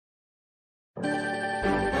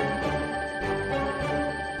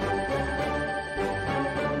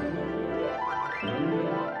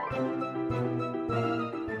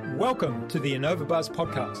Welcome to the InnovaBuzz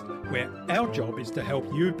podcast, where our job is to help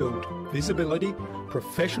you build visibility,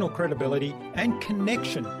 professional credibility, and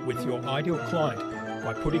connection with your ideal client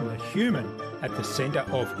by putting the human at the center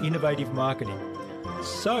of innovative marketing,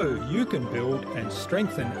 so you can build and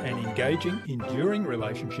strengthen an engaging, enduring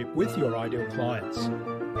relationship with your ideal clients.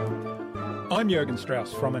 I'm Jürgen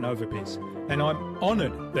Strauss from InnovaBuzz, and I'm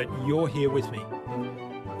honored that you're here with me.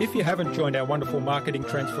 If you haven't joined our wonderful marketing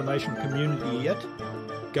transformation community yet,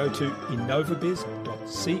 go to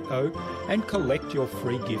innovabuzz.co and collect your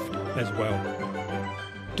free gift as well.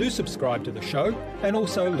 Do subscribe to the show and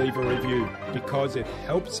also leave a review because it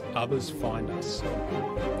helps others find us.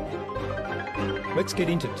 Let's get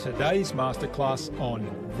into today's masterclass on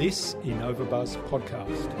this InnovaBuzz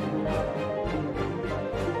podcast.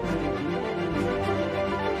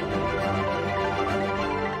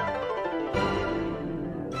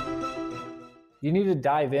 You need to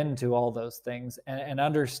dive into all those things and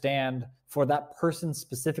understand for that person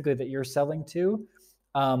specifically that you're selling to,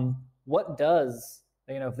 what does,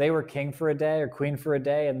 if they were king for a day or queen for a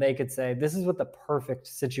day and they could say, this is what the perfect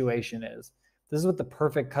situation is. This is what the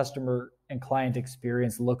perfect customer and client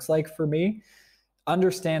experience looks like for me.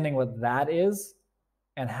 Understanding what that is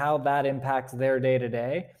and how that impacts their day to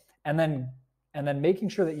day. And then making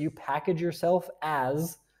sure that you package yourself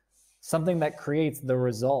as something that creates the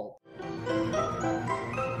result.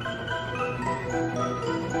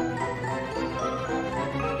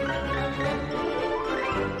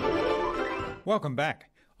 Welcome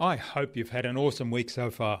back. I hope you've had an awesome week so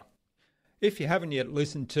far. If you haven't yet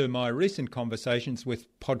listened to my recent conversations with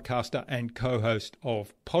podcaster and co-host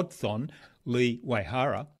of Podthon, Lee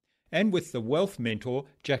Waihara, and with the wealth mentor,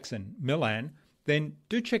 Jackson Millan, then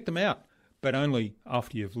do check them out, but only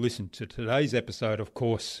after you've listened to today's episode, of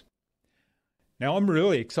course. Now, I'm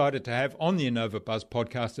really excited to have on the InnovaBuzz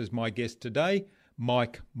podcast as my guest today,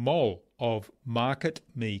 Mike Moll of Market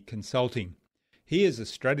Me Consulting. He is a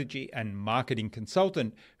strategy and marketing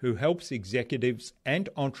consultant who helps executives and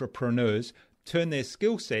entrepreneurs turn their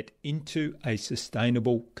skill set into a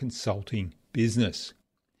sustainable consulting business.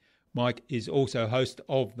 Mike is also host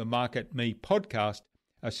of the Market Me podcast,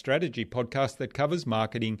 a strategy podcast that covers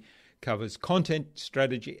marketing, covers content,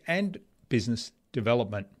 strategy, and business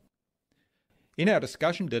development. In our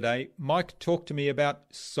discussion today, Mike talked to me about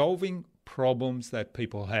solving problems that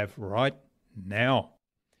people have right now.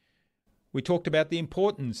 We talked about the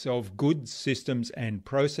importance of good systems and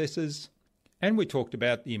processes, and we talked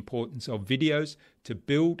about the importance of videos to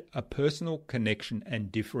build a personal connection and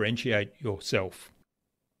differentiate yourself.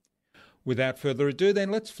 Without further ado, then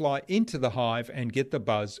let's fly into the hive and get the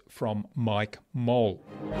buzz from Mike Moll.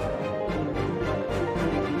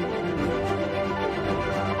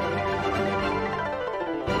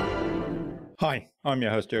 Hi, I'm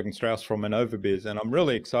your host Jürgen Strauss from InnovaBuzz, and I'm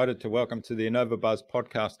really excited to welcome to the InnovaBuzz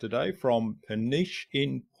podcast today from Peniche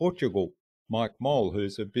in Portugal, Mike Moll,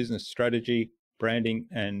 who's a business strategy, branding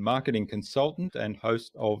and marketing consultant and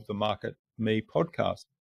host of the Market Me podcast.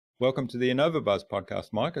 Welcome to the InnovaBuzz podcast,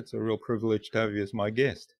 Mike. It's a real privilege to have you as my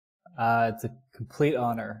guest. It's a complete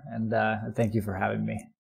honor, and thank you for having me.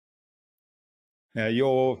 Now,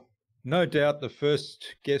 you're no doubt the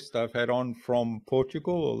first guest I've had on from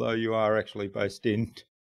Portugal, although you are actually based in,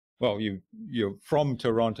 you're from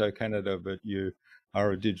Toronto, Canada, but you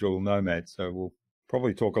are a digital nomad. So we'll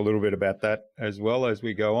probably talk a little bit about that as well as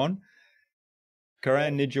we go on.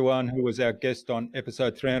 Karan Nijawan, who was our guest on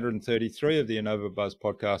episode 333 of the InnovaBuzz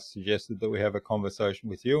podcast, suggested that we have a conversation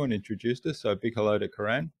with you and introduced us. So big hello to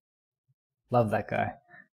Karan. Love that guy.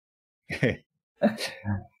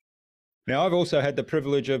 Now, I've also had the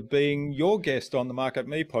privilege of being your guest on the Market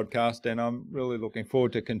Me podcast, and I'm really looking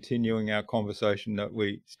forward to continuing our conversation that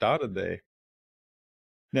we started there.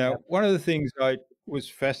 Now, one of the things I was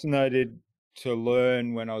fascinated to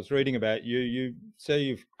learn when I was reading about you, you say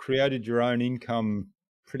you've created your own income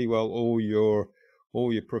pretty well all your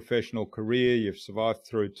professional career. You've survived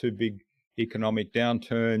through two big economic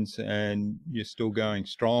downturns, and you're still going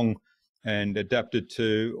strong and adapted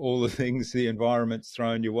to all the things the environment's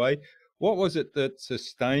thrown your way. What was it that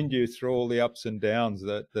sustained you through all the ups and downs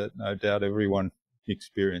that no doubt everyone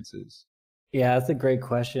experiences? Yeah, that's a great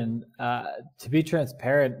question. To be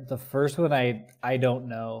transparent, the first one, I don't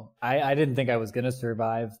know. I didn't think I was going to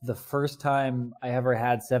survive. The first time I ever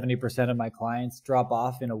had 70% of my clients drop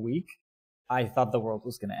off in a week, I thought the world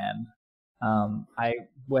was going to end. I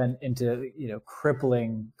went into,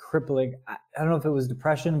 crippling. I don't know if it was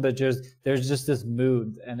depression, but there's just this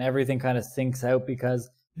mood and everything kind of sinks out because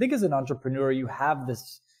I think as an entrepreneur, you have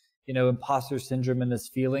this, imposter syndrome and this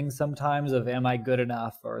feeling sometimes of, am I good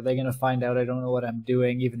enough? Or are they going to find out I don't know what I'm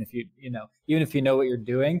doing, even if even if you know what you're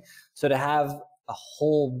doing. So to have a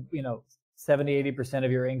whole, 70, 80%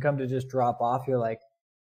 of your income to just drop off, you're like,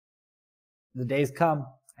 the day's come.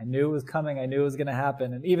 I knew it was coming. I knew it was going to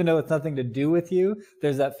happen. And even though it's nothing to do with you,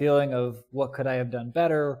 there's that feeling of what could I have done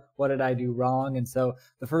better? What did I do wrong? And so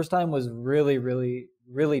the first time was really, really,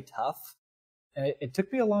 really tough. And it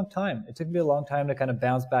took me a long time. It took me a long time to kind of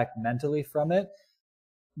bounce back mentally from it.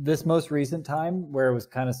 This most recent time where it was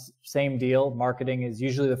kind of same deal, marketing is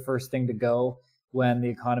usually the first thing to go when the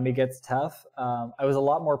economy gets tough. I was a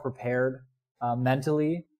lot more prepared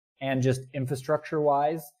mentally and just infrastructure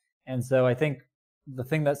wise. And so I think the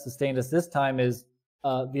thing that sustained us this time is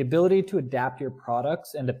the ability to adapt your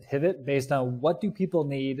products and to pivot based on what do people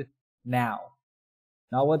need now.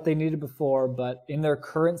 Not what they needed before, but in their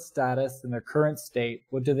current status, in their current state,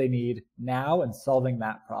 what do they need now, and solving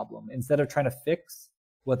that problem instead of trying to fix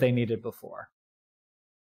what they needed before.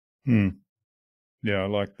 Yeah, I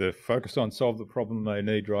like the focus on solve the problem they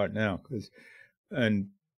need right now. And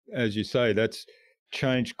as you say, that's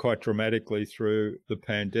changed quite dramatically through the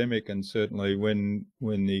pandemic, and certainly when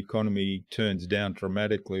the economy turns down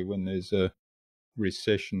dramatically, when there's a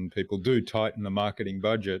recession, people do tighten the marketing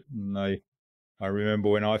budget. And I remember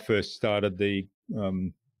when I first started, the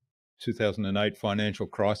 2008 financial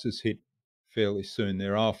crisis hit fairly soon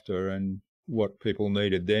thereafter, and what people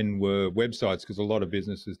needed then were websites, because a lot of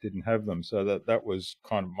businesses didn't have them. So that was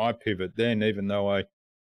kind of my pivot then, even though I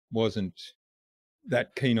wasn't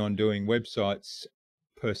that keen on doing websites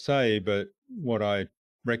per se, but what I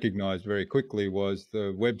recognized very quickly was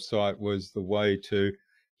the website was the way to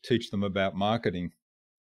teach them about marketing.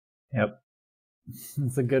 Yep.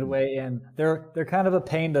 It's a good way in. They're kind of a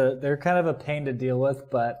pain to deal with,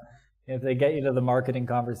 but if they get you to the marketing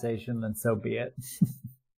conversation, then so be it.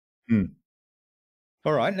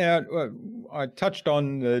 All right. Now, I touched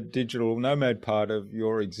on the digital nomad part of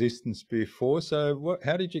your existence before. So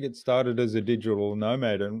how did you get started as a digital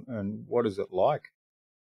nomad, and what is it like?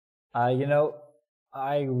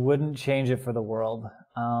 I wouldn't change it for the world.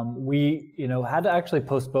 We, had to actually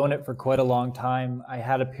postpone it for quite a long time. I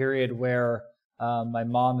had a period where my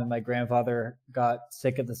mom and my grandfather got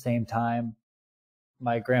sick at the same time.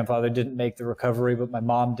 My grandfather didn't make the recovery, but my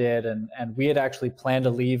mom did. And we had actually planned to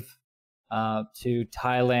leave to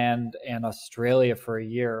Thailand and Australia for a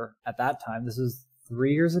year at that time. This is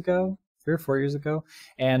 3 or 4 years ago.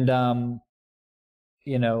 And,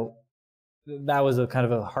 that was a kind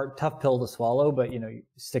of a tough pill to swallow, but you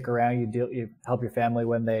stick around, you help your family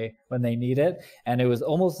when they need it. And it was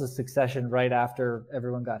almost a succession right after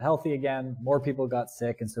everyone got healthy again, more people got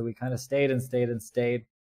sick. And so we kind of stayed.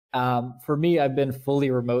 For me, I've been fully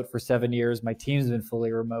remote for 7 years. My team's been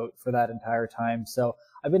fully remote for that entire time. So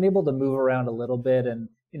I've been able to move around a little bit and,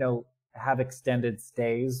 have extended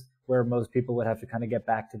stays where most people would have to kind of get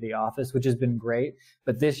back to the office, which has been great.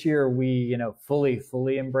 But this year we, fully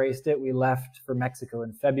embraced it. We left for Mexico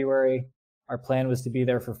in February. Our plan was to be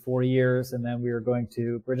there for 4 years, and then we were going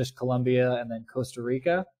to British Columbia and then Costa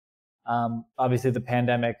Rica. Obviously the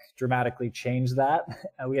pandemic dramatically changed that.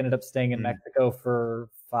 We ended up staying in Mexico for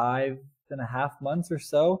 5.5 months or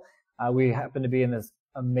so. We happened to be in this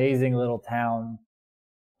amazing little town.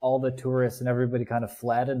 All the tourists and everybody kind of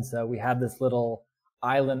fled. And so we had this little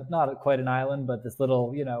island, not quite an island, but this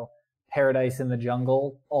little, paradise in the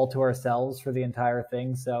jungle all to ourselves for the entire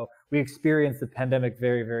thing. So we experienced the pandemic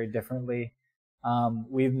very, very differently.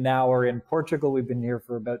 We now are in Portugal. We've been here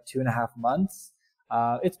for about 2.5 months.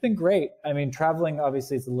 It's been great. I mean, traveling,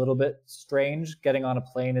 obviously, it's a little bit strange. Getting on a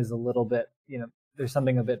plane is a little bit, there's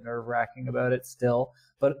something a bit nerve-wracking about it still.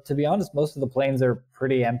 But to be honest, most of the planes are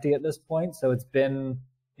pretty empty at this point. So it's been,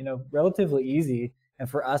 relatively easy. And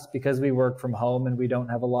for us, because we work from home and we don't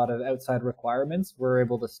have a lot of outside requirements, we're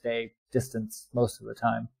able to stay distance most of the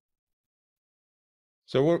time.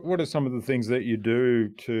 So what are some of the things that you do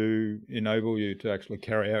to enable you to actually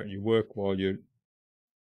carry out your work while you're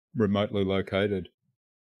remotely located?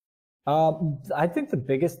 I think the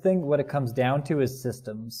biggest thing, what it comes down to, is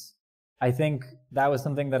systems. I think that was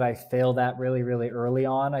something that I failed at really, really early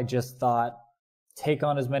on. I just thought, take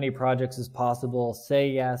on as many projects as possible, say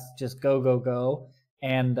yes, just go.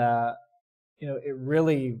 And, it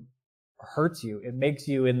really hurts you. It makes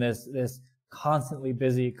you in this constantly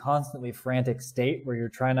busy, constantly frantic state where you're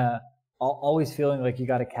trying to always feeling like you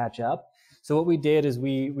got to catch up. So what we did is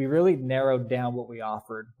we really narrowed down what we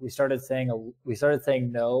offered. We started saying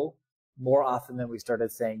no more often than we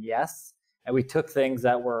started saying yes. And we took things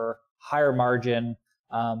that were higher margin,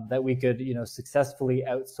 that we could, successfully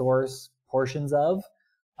outsource portions of,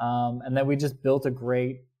 And then we just built a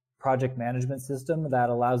great project management system that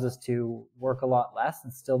allows us to work a lot less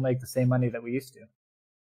and still make the same money that we used to.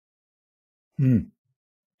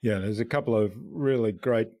 Yeah, there's a couple of really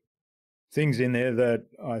great things in there that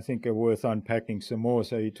I think are worth unpacking some more.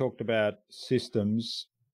 So you talked about systems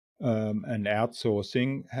and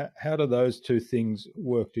outsourcing. How do those two things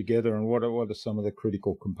work together, and what are some of the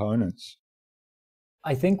critical components?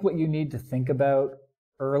 I think what you need to think about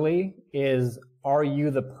early is, are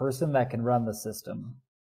you the person that can run the system?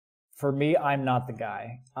 For me, I'm not the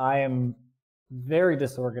guy. I am very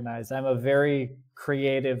disorganized. I'm a very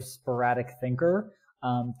creative, sporadic thinker.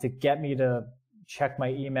 To get me to check my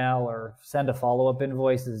email or send a follow-up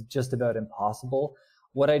invoice is just about impossible.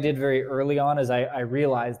 What I did very early on is I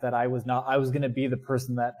realized that I was going to be the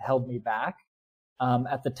person that held me back.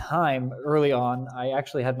 At the time, early on, I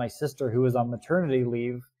actually had my sister who was on maternity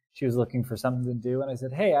leave. She was looking for something to do. And I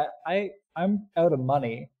said, hey, I'm out of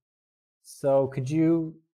money. So could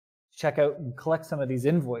you check out and collect some of these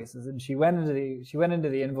invoices? And she went into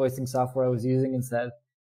the invoicing software I was using and said,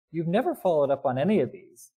 you've never followed up on any of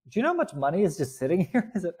these. Do you know how much money is just sitting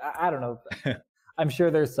here? I said, I don't know. I'm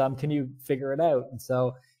sure there's some. Can you figure it out? And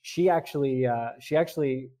so she actually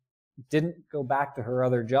didn't go back to her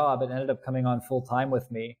other job and ended up coming on full time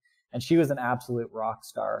with me. And she was an absolute rock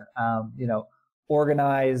star.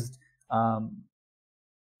 Organized.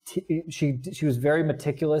 She was very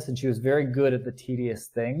meticulous, and she was very good at the tedious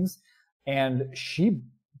things. And she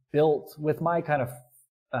built, with my kind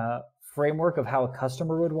of framework of how a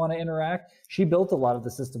customer would want to interact, she built a lot of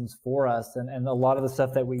the systems for us and a lot of the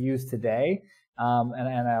stuff that we use today.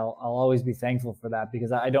 And I'll always be thankful for that,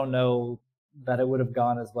 because I don't know that it would have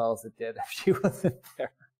gone as well as it did if she wasn't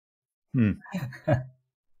there.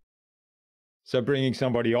 So bringing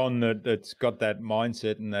somebody on that's got that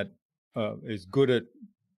mindset and that is good at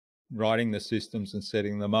writing the systems and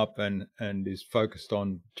setting them up and is focused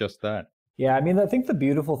on just that. Yeah, I mean, I think the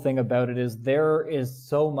beautiful thing about it is there is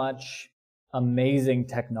so much amazing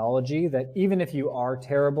technology that even if you are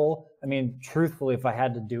terrible, I mean, truthfully, if I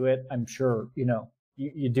had to do it, I'm sure,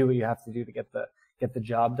 you do what you have to do to get the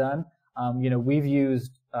job done. We've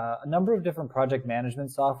used a number of different project management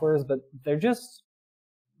softwares, but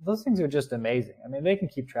those things are just amazing. I mean, they can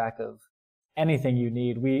keep track of anything you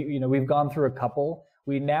need. We've gone through a couple.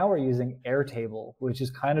 We now are using Airtable, which is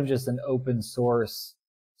kind of just an open source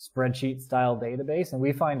spreadsheet style database. And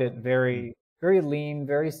we find it very, very lean,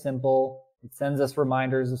 very simple. It sends us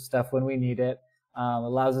reminders of stuff when we need it.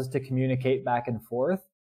 Allows us to communicate back and forth.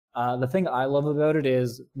 The thing I love about it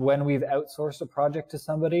is when we've outsourced a project to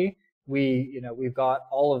somebody, we've got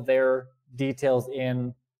all of their details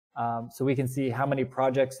in, so we can see how many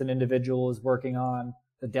projects an individual is working on,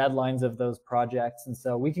 the deadlines of those projects. And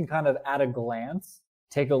so we can kind of at a glance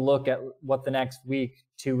take a look at what the next week,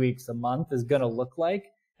 2 weeks, a month is going to look like,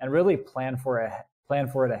 and really plan for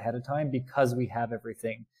it ahead of time, because we have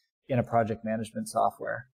everything in a project management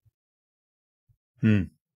software.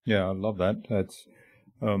 Yeah, I love that. That's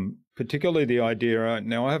particularly the idea.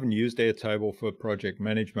 Now, I haven't used Airtable for project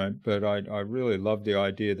management, but I really love the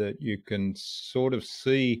idea that you can sort of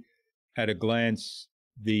see at a glance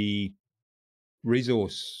the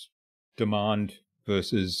resource demand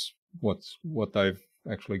versus what they've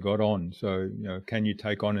actually got on. So, can you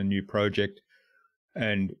take on a new project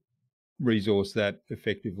and resource that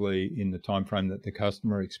effectively in the time frame that the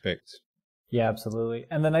customer expects? Yeah, absolutely.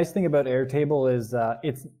 And the nice thing about Airtable is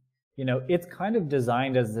it's kind of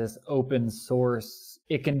designed as this open source.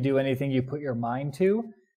 It can do anything you put your mind to,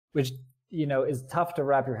 which is tough to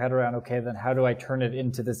wrap your head around. Okay, then how do I turn it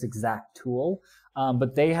into this exact tool?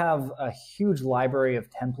 But they have a huge library of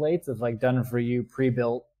templates of done for you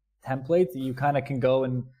pre-built templates that you kind of can go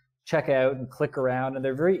and check out and click around, and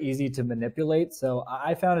they're very easy to manipulate. So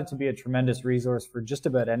I found it to be a tremendous resource for just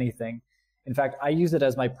about anything. In fact, I use it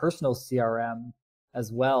as my personal CRM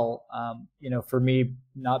as well. For me,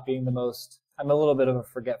 not being I'm a little bit of a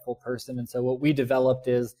forgetful person. And so what we developed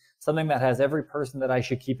is something that has every person that I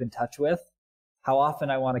should keep in touch with, how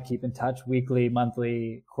often I want to keep in touch, weekly,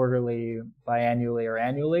 monthly, quarterly, biannually, or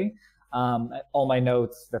annually. All my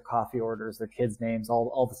notes, their coffee orders, their kids' names,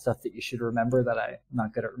 all the stuff that you should remember that I'm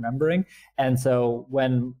not good at remembering. And so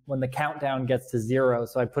when the countdown gets to 0,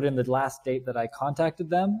 so I put in the last date that I contacted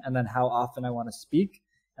them and then how often I want to speak.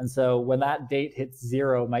 And so when that date hits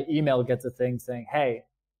 0, my email gets a thing saying, hey,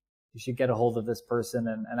 you should get a hold of this person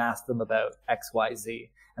and ask them about X, Y, Z.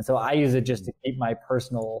 And so I use it just to keep my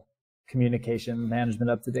personal communication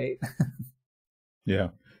management up to date. Yeah.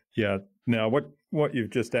 Now, what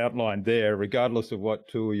you've just outlined there, regardless of what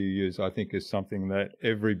tool you use, I think is something that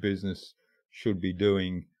every business should be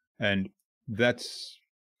doing. And that's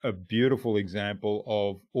a beautiful example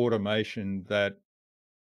of automation that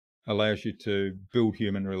allows you to build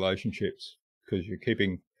human relationships, because you're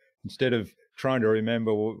keeping, instead of trying to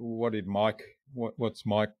remember what's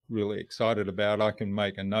Mike really excited about, I can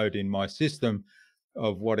make a note in my system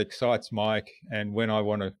of what excites Mike, and when I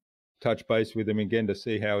want to touch base with him again to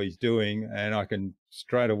see how he's doing, and I can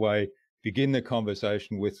straight away begin the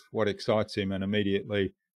conversation with what excites him, and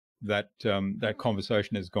immediately that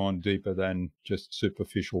conversation has gone deeper than just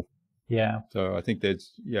superficial. Yeah. So I think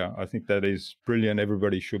that is brilliant.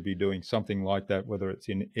 Everybody should be doing something like that, whether it's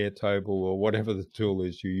in Airtable or whatever the tool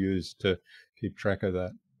is you use to keep track of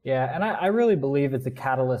that. Yeah, and I really believe it's a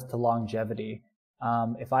catalyst to longevity.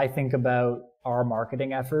 If I think about our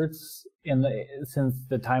marketing efforts since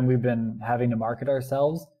the time we've been having to market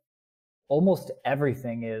ourselves, almost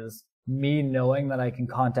everything is me knowing that I can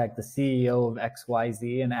contact the CEO of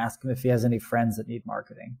XYZ and ask him if he has any friends that need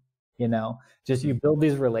marketing. Just you build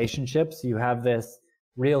these relationships, you have this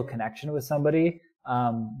real connection with somebody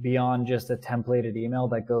beyond just a templated email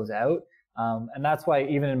that goes out. And that's why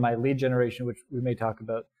even in my lead generation, which we may talk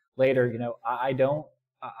about later,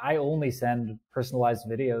 I only send personalized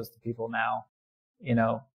videos to people now,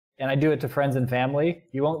 and I do it to friends and family.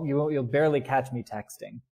 You'll barely catch me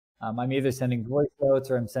texting. I'm either sending voice notes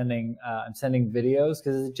or I'm sending videos,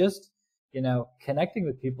 because it's just, connecting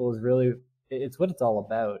with people is really, it's what it's all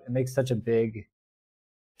about. It makes such a big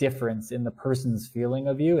difference in the person's feeling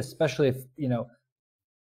of you, especially if,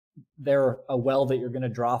 they're a well that you're going to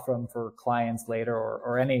draw from for clients later,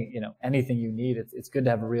 or anything you need. It's good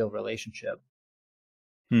to have a real relationship.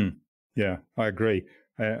 Yeah, I agree.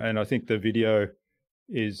 And I think the video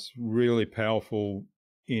is really powerful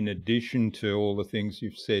in addition to all the things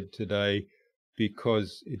you've said today,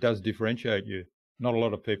 because it does differentiate you. Not a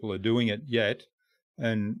lot of people are doing it yet.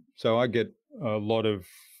 And so I get a lot of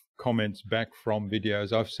comments back from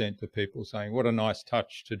videos I've sent to people saying, what a nice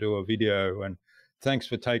touch to do a video, and thanks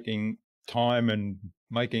for taking time and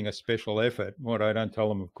making a special effort. What I don't tell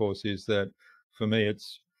them, of course, is that for me,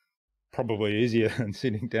 it's probably easier than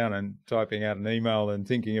sitting down and typing out an email and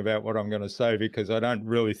thinking about what I'm going to say, because I don't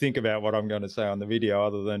really think about what I'm going to say on the video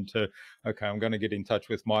other than I'm going to get in touch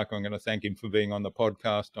with Mike. I'm going to thank him for being on the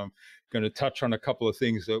podcast. I'm going to touch on a couple of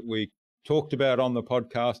things that we talked about on the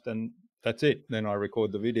podcast, and that's it. Then I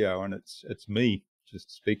record the video, and it's me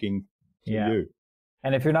just speaking to you.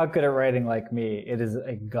 And if you're not good at writing like me, it is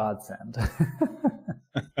a godsend.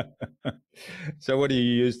 So what do you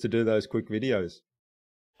use to do those quick videos?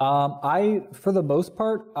 For the most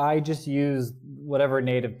part, I just use whatever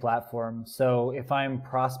native platform. So if I'm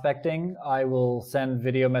prospecting, I will send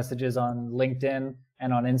video messages on LinkedIn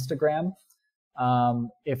and on Instagram.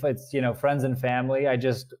 If it's, friends and family, I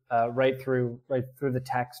just right through the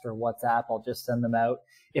text or WhatsApp, I'll just send them out.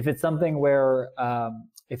 If it's something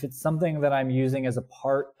that I'm using as a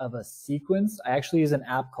part of a sequence, I actually use an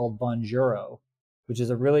app called Bonjoro, which is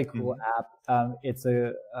a really cool app.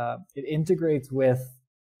 It integrates with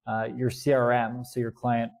your CRM, so your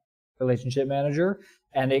client relationship manager,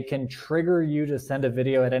 and it can trigger you to send a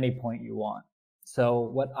video at any point you want. So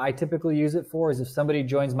what I typically use it for is if somebody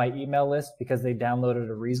joins my email list because they downloaded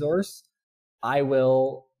a resource, I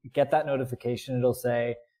will get that notification. It'll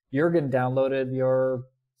say, Jürgen downloaded your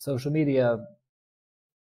social media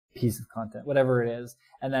piece of content, whatever it is.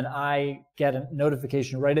 And then I get a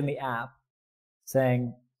notification right in the app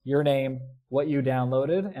saying your name, what you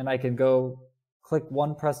downloaded, and I can go click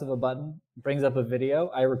one press of a button, brings up a video.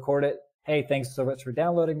 I record it. Hey, thanks so much for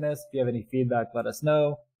downloading this. If you have any feedback, let us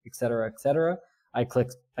know, et cetera, et cetera. I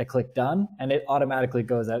click done, and it automatically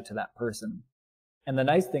goes out to that person. And the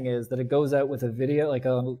nice thing is that it goes out with a video, like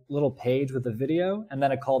a little page with a video, and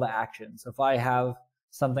then a call to action. So if I have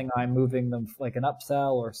something I'm moving them, like an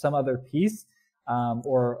upsell or some other piece,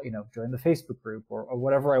 or join the Facebook group or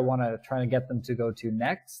whatever I want to try to get them to go to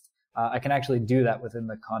next, I can actually do that within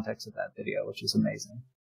the context of that video, which is amazing.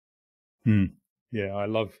 Yeah, I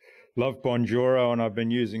love Bonjoro, and I've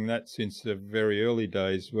been using that since the very early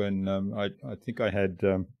days when I think I had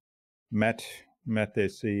Matt, their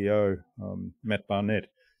CEO, Matt Barnett,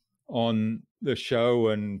 on the show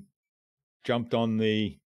and jumped on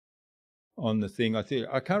the thing.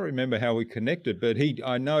 I can't remember how we connected, but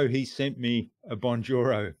I know he sent me a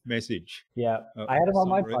Bonjoro message. Yeah, I had him on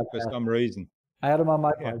my podcast for some reason. I had him on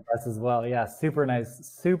my podcast as well. Yeah, super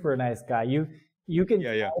nice guy. You can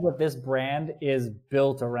tell that this brand is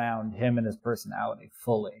built around him and his personality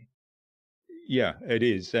fully. Yeah, it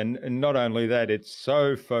is. And not only that, it's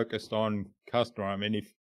so focused on customer. I mean,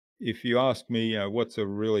 if you ask me what's a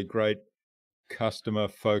really great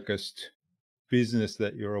customer-focused business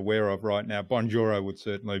that you're aware of right now, Bonjoro would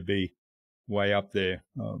certainly be way up there.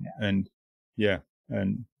 And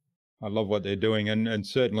I love what they're doing. And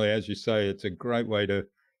certainly, as you say, it's a great way to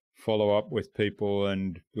follow up with people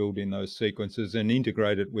and build in those sequences and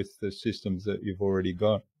integrate it with the systems that you've already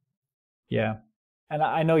got. Yeah. And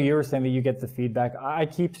I know you were saying that you get the feedback. I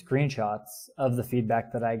keep screenshots of the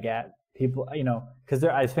feedback that I get. People, because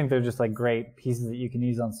I think they're just like great pieces that you can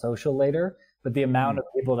use on social later. But the amount of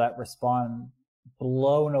people that respond,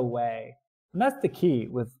 blown away. And that's the key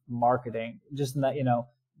with marketing, just in that,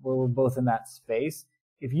 where we're both in that space.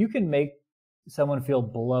 If you can make someone feel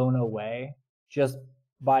blown away just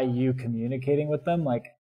by you communicating with them, like,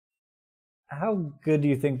 how good do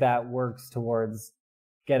you think that works towards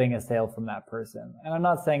getting a sale from that person? And I'm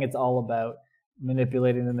not saying it's all about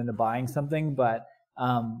manipulating them into buying something, but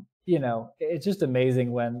it's just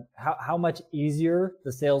amazing when how much easier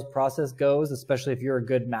the sales process goes, especially if you're a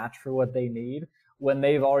good match for what they need, when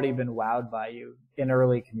they've already been wowed by you in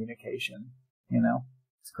early communication.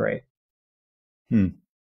 It's great.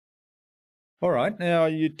 All right. Now,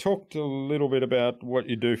 you talked a little bit about what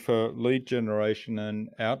you do for lead generation and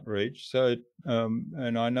outreach. So,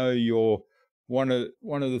 and I know you're one of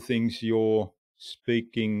the things you're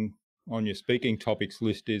speaking on your speaking topics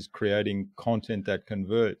list is creating content that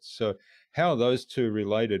converts. So, how are those two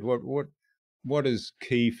related? What is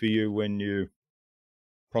key for you when you're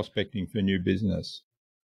prospecting for new business?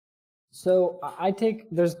 So,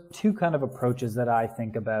 there's two kind of approaches that I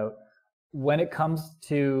think about. When it comes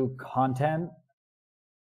to content,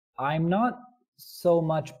 I'm not so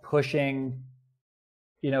much pushing,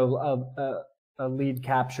 a lead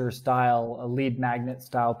capture style, a lead magnet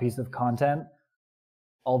style piece of content.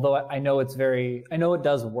 Although I know it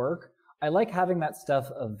does work. I like having that stuff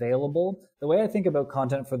available. The way I think about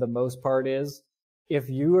content for the most part is if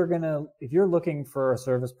you're looking for a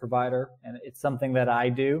service provider, and it's something that I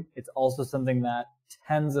do, it's also something that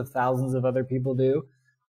tens of thousands of other people do.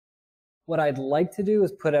 What I'd like to do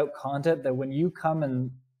is put out content that when you come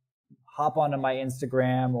and hop onto my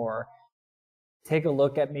Instagram or take a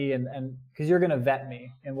look at me and because you're going to vet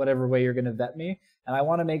me in whatever way you're going to vet me. And I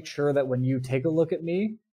want to make sure that when you take a look at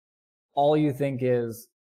me, all you think is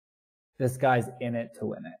this guy's in it to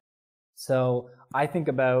win it. So I think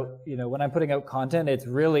about, when I'm putting out content, it's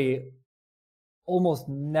really almost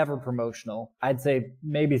never promotional. I'd say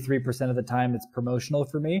maybe 3% of the time it's promotional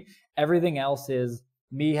for me. Everything else is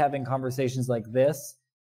me having conversations like this,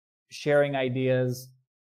 sharing ideas,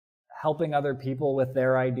 helping other people with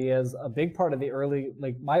their ideas. A big part of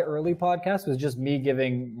my early podcast was just me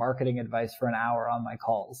giving marketing advice for an hour on my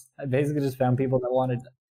calls. I basically just found people that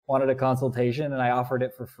wanted a consultation, and I offered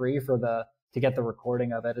it for free to get the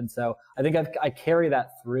recording of it. And so I think I carry that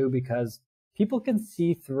through because people can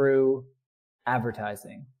see through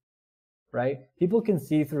advertising, right? People can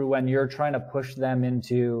see through when you're trying to push them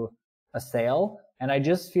into a sale. And I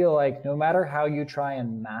just feel like no matter how you try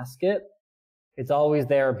and mask it, it's always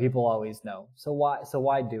there. People always know. So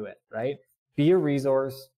why do it, right? Be a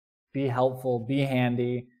resource, be helpful, be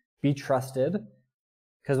handy, be trusted.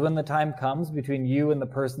 Because when the time comes between you and the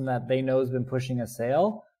person that they know has been pushing a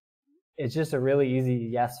sale, it's just a really easy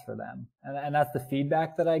yes for them. And that's the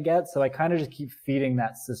feedback that I get. So I kind of just keep feeding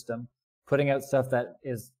that system, putting out stuff that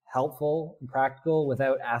is helpful and practical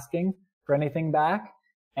without asking for anything back.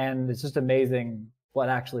 And it's just amazing what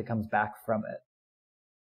actually comes back from it.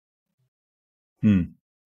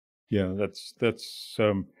 Yeah, that's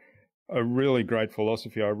a really great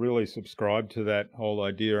philosophy. I really subscribe to that whole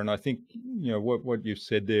idea. And I think, what you've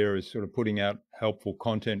said there is sort of putting out helpful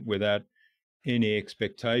content without any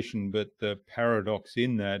expectation. But the paradox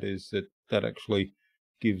in that is that actually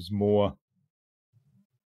gives more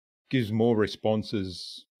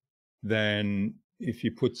responses than if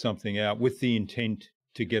you put something out with the intent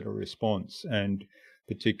to get a response, and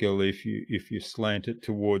particularly if you slant it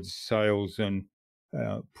towards sales and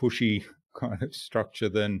pushy kind of structure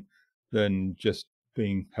than just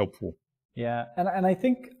being helpful. Yeah, and I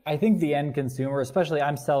think the end consumer, especially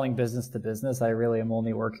I'm selling business to business. I really am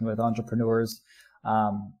only working with entrepreneurs,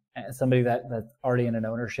 somebody that's already in an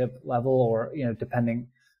ownership level, or depending.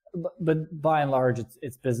 But by and large,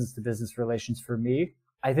 it's business to business relations for me.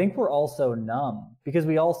 I think we're also numb because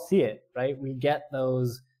we all see it, right? We get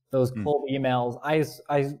those cold emails.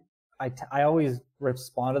 I always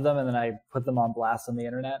respond to them and then I put them on blast on the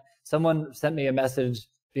internet. Someone sent me a message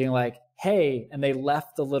being like, "Hey," and they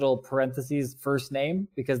left the little parentheses first name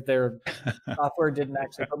because their software didn't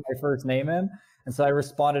actually put my first name in. And so I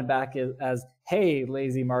responded back as "Hey,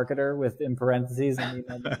 lazy marketer," in parentheses. And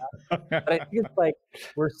but I think it's like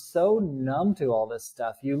we're so numb to all this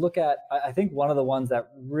stuff. You look at, I think one of the ones that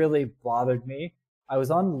really bothered me, I was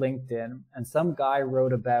on LinkedIn and some guy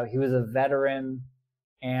wrote about, he was a veteran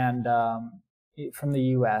and from the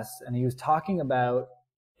US, and he was talking about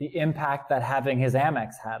the impact that having his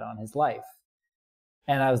Amex had on his life.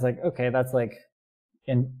 And I was like, okay, that's like,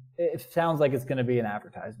 it sounds like it's going to be an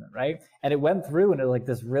advertisement, right? And it went through and it was like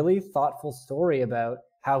this really thoughtful story about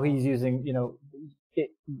how he's using,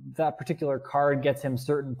 that particular card gets him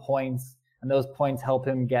certain points, and those points help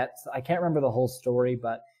him get, I can't remember the whole story,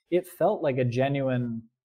 but it felt like a genuine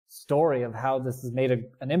story of how this has made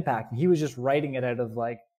an impact. And he was just writing it out of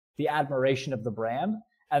like the admiration of the brand.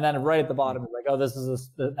 And then right at the bottom, like, oh, this is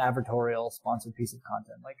an advertorial sponsored piece of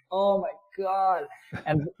content. Like, oh my God.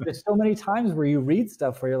 And there's so many times where you read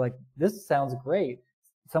stuff where you're like, this sounds great.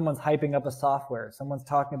 Someone's hyping up a software. Someone's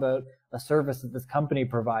talking about a service that this company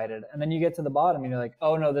provided. And then you get to the bottom and you're like,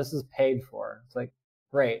 oh no, this is paid for. It's like,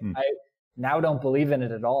 great. I now don't believe in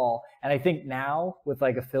it at all. And I think now with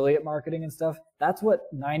like affiliate marketing and stuff, that's what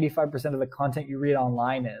 95% of the content you read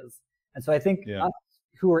online is. And so I think us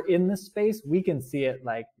who are in this space, we can see it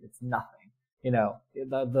like it's nothing.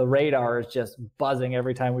 The radar is just buzzing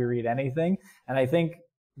every time we read anything. And I think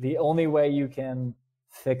the only way you can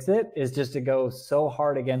fix it is just to go so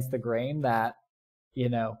hard against the grain that,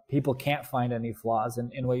 people can't find any flaws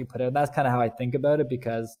in what you put out. That's kind of how I think about it,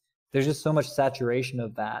 because there's just so much saturation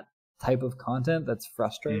of that type of content that's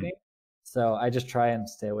frustrating. So I just try and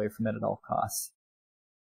stay away from it at all costs.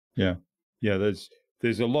 Yeah.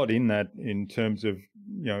 There's a lot in that in terms of,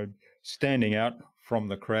 standing out from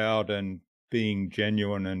the crowd and being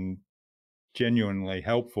genuine and genuinely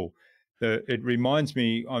helpful. It reminds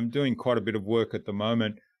me, I'm doing quite a bit of work at the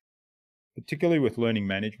moment, particularly with learning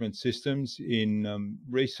management systems, in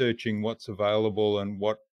researching what's available and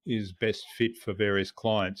what is best fit for various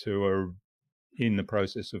clients who are in the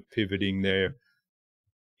process of pivoting their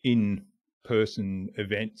in-person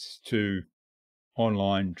events to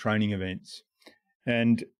online training events.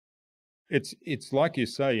 And it's like you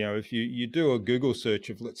say, if you do a Google search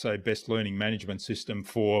of, let's say, best learning management system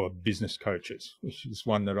for business coaches, which is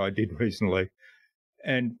one that I did recently,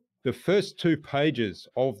 and the first 2 pages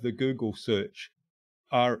of the Google search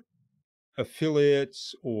are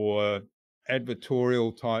affiliates or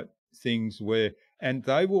advertorial type things and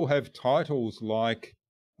they will have titles like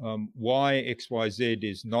why XYZ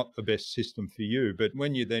is not the best system for you. But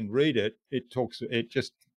when you then read it, it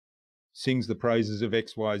just sings the praises of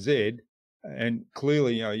XYZ. And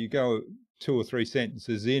clearly, you go 2 or 3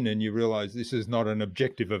 sentences in and you realize this is not an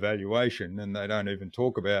objective evaluation, and they don't even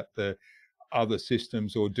talk about the other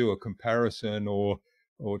systems or do a comparison or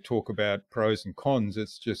talk about pros and cons.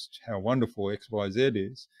 It's just how wonderful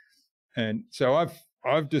XYZ is. And so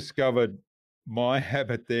I've discovered my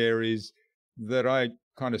habit there is that I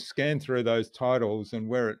kind of scan through those titles, and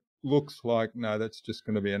where it looks like, no, that's just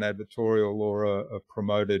going to be an advertorial or a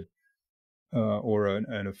promoted or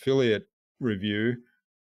an affiliate review,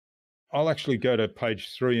 I'll actually go to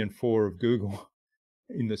page 3 and 4 of Google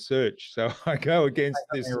in the search. So I go against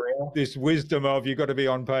this wisdom of you've got to be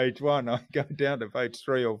on page 1. I go down to page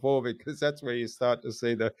 3 or 4 because that's where you start to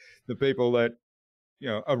see the people that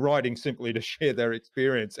are writing simply to share their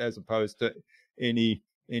experience as opposed to any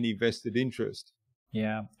vested interest.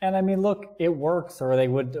 Yeah. And I mean, look, it works, or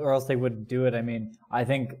else they wouldn't do it. I mean, I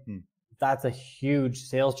think that's a huge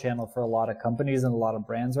sales channel for a lot of companies and a lot of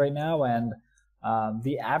brands right now. And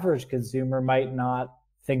the average consumer might not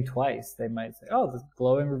think twice. They might say, oh, this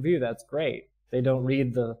glowing review, that's great. They don't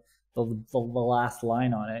read the last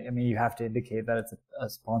line on it. I mean, you have to indicate that it's a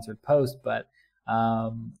sponsored post, but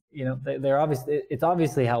it's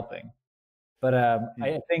obviously helping. But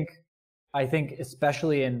I think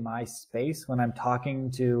especially in my space, when I'm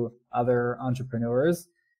talking to other entrepreneurs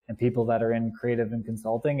and people that are in creative and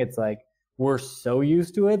consulting, it's like, we're so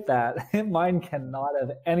used to it that mine cannot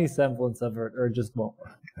have any semblance of it, or just won't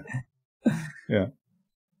work. Yeah.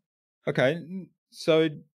 Okay. So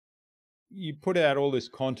you put out all this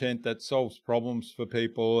content that solves problems for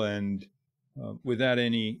people and without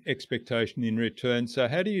any expectation in return. So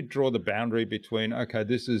how do you draw the boundary between, okay,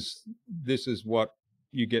 this is what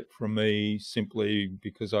you get from me simply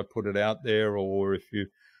because I put it out there, or if you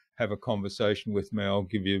have a conversation with me, I'll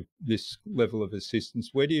give you this level of assistance?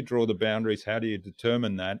 Where do you draw the boundaries? How do you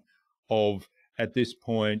determine that of, at this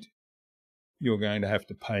point, you're going to have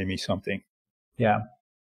to pay me something? Yeah.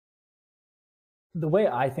 The way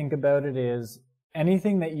I think about it is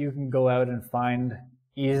anything that you can go out and find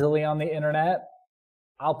easily on the internet,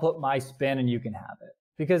 I'll put my spin and you can have it.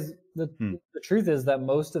 Because the truth is that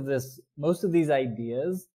most of these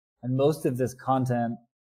ideas and most of this content,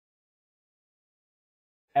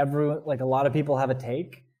 a lot of people have a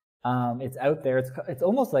take, It's out there. It's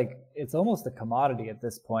almost a commodity at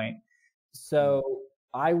this point. So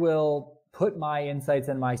I will put my insights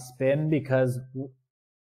and my spin, because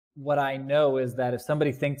what I know is that if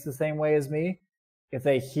somebody thinks the same way as me, if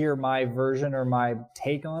they hear my version or my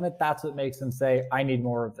take on it, that's what makes them say, I need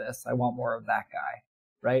more of this. I want more of that guy,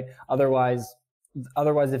 right? Otherwise,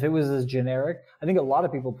 if it was as generic, I think a lot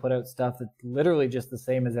of people put out stuff that's literally just the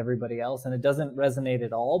same as everybody else, and it doesn't resonate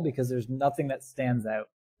at all because there's nothing that stands out.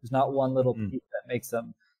 There's not one little piece that makes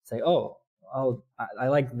them say, oh, I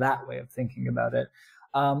like that way of thinking about it.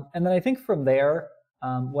 And then I think from there,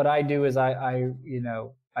 what I do is I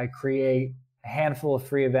create a handful of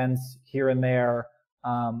free events here and there.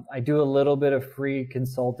 I do a little bit of free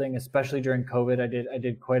consulting, especially during COVID. I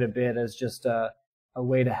did quite a bit as just a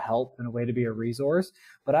way to help and a way to be a resource.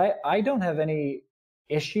 But I don't have any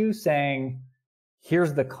issue saying,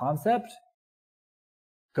 here's the concept.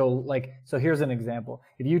 So here's an example.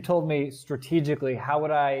 If you told me strategically, how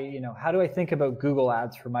do I think about Google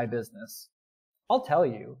ads for my business? I'll tell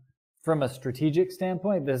you from a strategic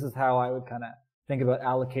standpoint, this is how I would kind of think about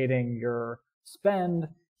allocating your spend.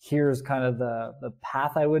 Here's kind of the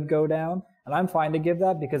path I would go down. And I'm fine to give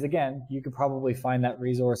that because, again, you could probably find that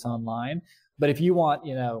resource online. But if you want,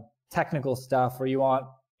 technical stuff, or you want,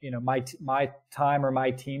 my time or my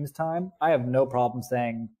team's time, I have no problem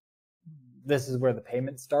saying this is where the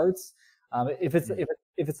payment starts. If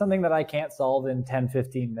it's something that I can't solve in 10,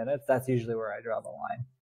 15 minutes, that's usually where I draw the line.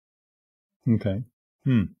 Okay.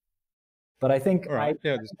 But I think right. I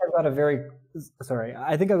think I've got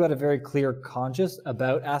a very clear conscience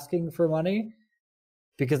about asking for money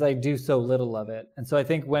because I do so little of it. And so I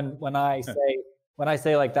think when I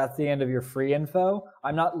say like that's the end of your free info,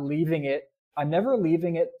 I'm never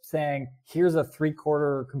leaving it saying, here's a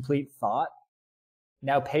 3/4 complete thought.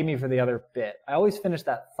 Now pay me for the other bit. I always finish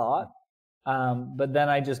that thought. But then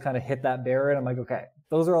I just kind of hit that barrier and I'm like, okay,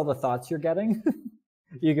 those are all the thoughts you're getting.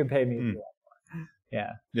 You can pay me if you want more.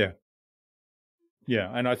 Yeah. Yeah.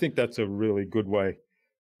 Yeah. And I think that's a really good way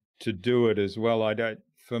to do it as well.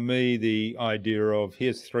 For me, the idea of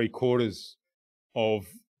here's 3/4 of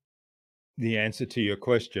the answer to your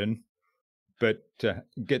question, but to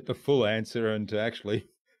get the full answer and to actually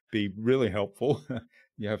be really helpful,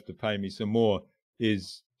 you have to pay me some more.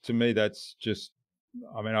 To me, that's just,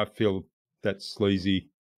 I feel that's sleazy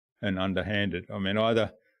and underhanded.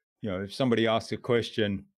 Either, if somebody asks a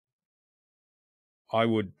question, I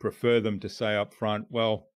would prefer them to say up front,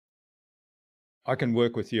 well, I can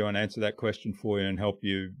work with you and answer that question for you and help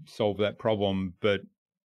you solve that problem,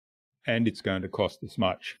 and it's going to cost this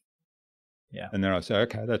much. Yeah. And then I say,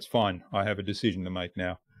 okay, that's fine. I have a decision to make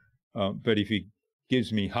now. But if he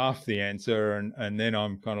gives me half the answer and then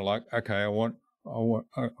I'm kind of like, okay, I want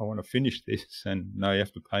to finish this, and no, you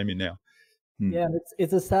have to pay me now. Yeah,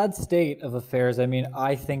 it's a sad state of affairs.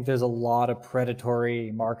 I think there's a lot of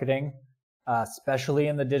predatory marketing, especially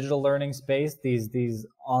in the digital learning space. These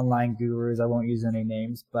online gurus, I won't use any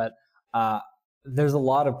names, but there's a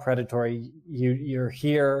lot of predatory. You're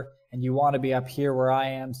here and you want to be up here where I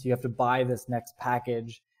am, so you have to buy this next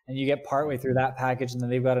package, and you get partway through that package, and then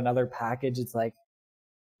they've got another package. It's like,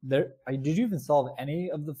 did you even solve any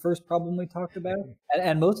of the first problem we talked about?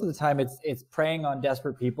 And most of the time it's preying on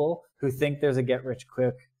desperate people who think there's a get rich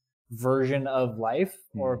quick version of life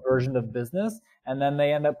or a version of business. And then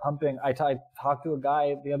they end up pumping. I talked to a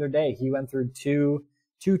guy the other day. He went through two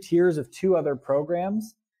tiers of 2 other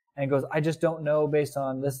programs and goes, I just don't know based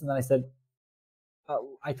on this. And then I said,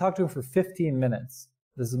 I talked to him for 15 minutes.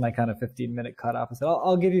 This is my kind of 15-minute cutoff. I said,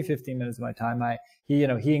 I'll give you 15 minutes of my time. He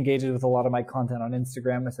engages with a lot of my content on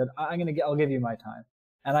Instagram. I said, I'll give you my time.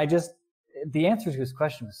 And the answer to his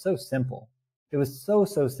question was so simple. It was so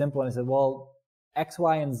simple. And I said, well, X,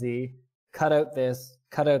 Y, and Z, cut out this,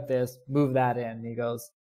 move that in. And he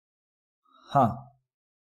goes,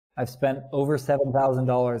 I've spent over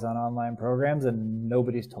 $7,000 on online programs and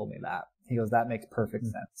nobody's told me that. He goes, that makes perfect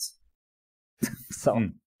sense. So,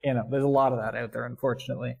 there's a lot of that out there,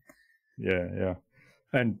 unfortunately. Yeah.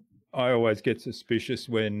 And I always get suspicious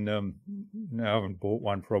when, I haven't bought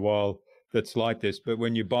one for a while that's like this, but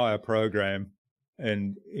when you buy a program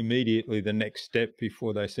and immediately the next step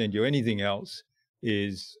before they send you anything else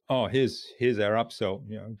is, here's our upsell,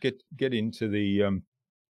 get into the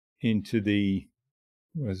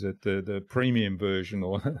the premium version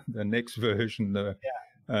or the next version,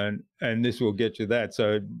 and this will get you that.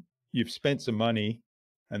 So you've spent some money,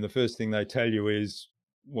 and the first thing they tell you is,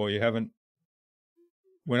 well,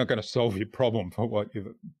 we're not going to solve your problem for what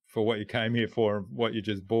you came here for and what you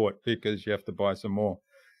just bought, because you have to buy some more,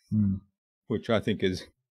 which I think is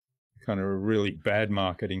kind of really bad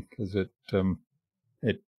marketing, because it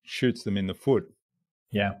shoots them in the foot.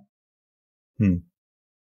 Yeah.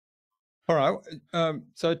 All right.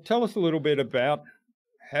 So tell us a little bit about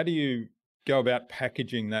how do you go about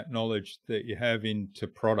packaging that knowledge that you have into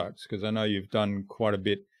products? Because I know you've done quite a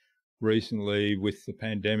bit recently with the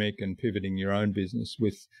pandemic and pivoting your own business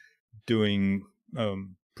with doing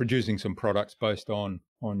producing some products based on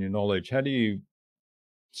your knowledge. How do you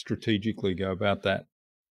strategically go about that?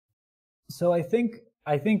 So I think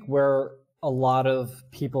where a lot of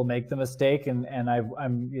people make the mistake, and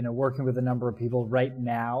I'm working with a number of people right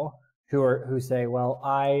now who say, well,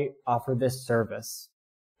 I offer this service.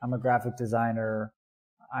 I'm a graphic designer.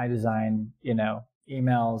 I design,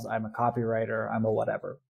 emails. I'm a copywriter. I'm a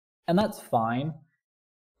whatever. And that's fine.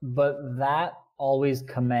 But that always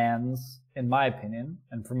commands, in my opinion,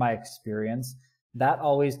 and from my experience, that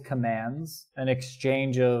always commands an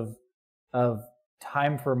exchange of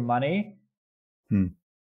time for money. And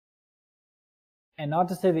not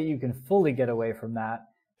to say that you can fully get away from that,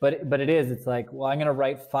 but it's like, well, I'm going to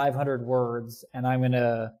write 500 words and I'm going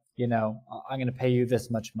to pay you this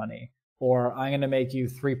much money, or I'm going to make you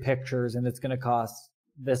 3 pictures and it's going to cost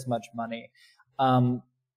this much money.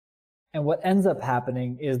 And what ends up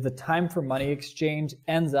happening is the time for money exchange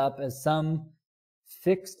ends up as some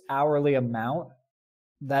fixed hourly amount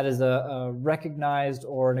that is a recognized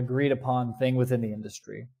or an agreed upon thing within the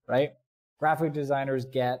industry, right? Graphic designers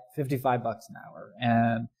get $55 an hour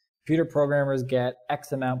and computer programmers get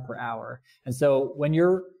X amount per hour. And so when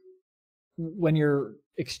you're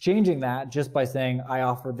exchanging that just by saying, I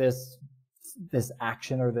offer this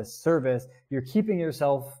action or this service, you're keeping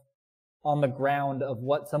yourself on the ground of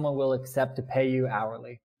what someone will accept to pay you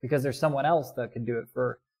hourly, because there's someone else that can do it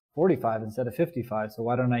for 45 instead of 55. So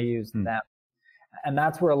why don't I use them? And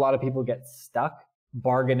that's where a lot of people get stuck,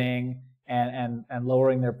 bargaining and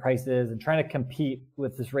lowering their prices and trying to compete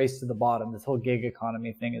with this race to the bottom. This whole gig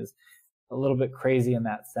economy thing is a little bit crazy in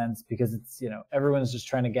that sense, because it's, everyone's just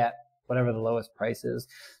trying to get whatever the lowest price is.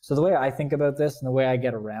 So the way I think about this and the way I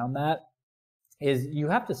get around that is you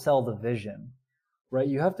have to sell the vision, right?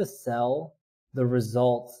 You have to sell the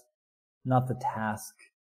results, not the task.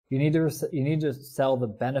 You need to sell the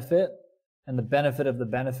benefit and the benefit of the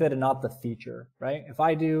benefit and not the feature, right? If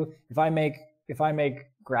I make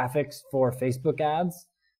graphics for Facebook ads,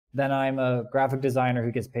 then I'm a graphic designer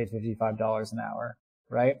who gets paid $55 an hour,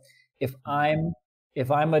 right? If I'm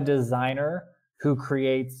a designer who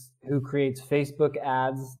creates Facebook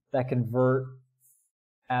ads that convert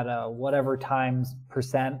at a whatever times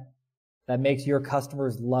percent that makes your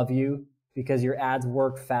customers love you because your ads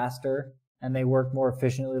work faster and they work more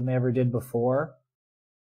efficiently than they ever did before,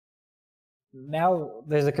 now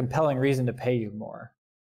there's a compelling reason to pay you more,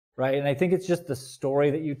 right? And I think it's just the story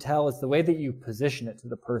that you tell. It's the way that you position it to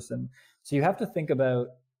the person. So you have to think about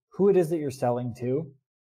who it is that you're selling to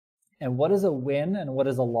and what is a win and what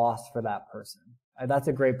is a loss for that person. That's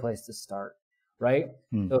a great place to start, right?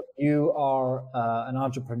 So if you are an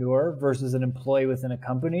entrepreneur versus an employee within a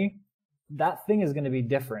company, that thing is going to be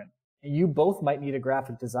different. You both might need a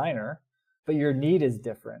graphic designer, but your need is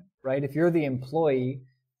different, right? If you're the employee,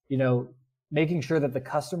 making sure that the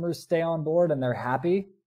customers stay on board and they're happy,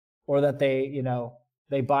 or that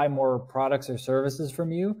they buy more products or services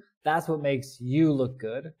from you, that's what makes you look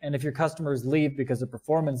good. And if your customers leave because the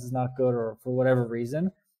performance is not good or for whatever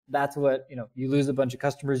reason, that's what, you lose a bunch of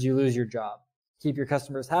customers, you lose your job. Keep your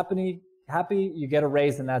customers happy, you get a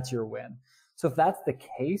raise, and that's your win. So if that's the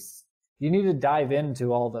case, you need to dive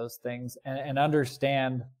into all those things and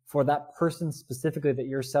understand for that person specifically that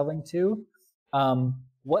you're selling to,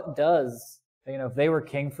 what does, if they were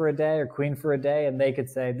king for a day or queen for a day and they could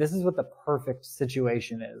say, this is what the perfect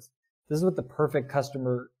situation is. This is what the perfect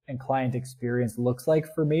customer and client experience looks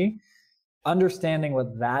like for me. Understanding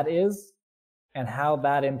what that is and how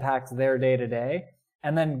that impacts their day to day.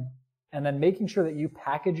 And then making sure that you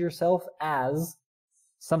package yourself as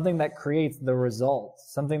something that creates the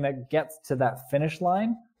results, something that gets to that finish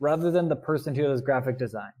line rather than the person who does graphic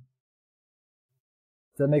design.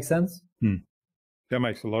 Does that make sense? That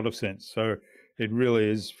makes a lot of sense. So it really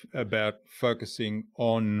is about focusing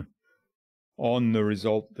on the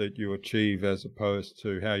result that you achieve as opposed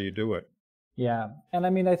to how you do it. Yeah. And I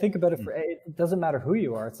mean, I think about it it doesn't matter who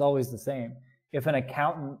you are. It's always the same. If an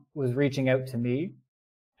accountant was reaching out to me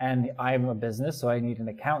and I'm a business, so I need an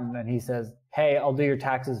accountant, and he says, hey, I'll do your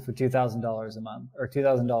taxes for $2,000 a month or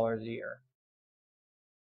 $2,000 a year.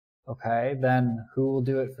 Okay, then who will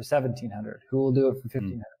do it for $1,700? Who will do it for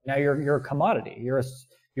 $1,500? Now you're a commodity. You're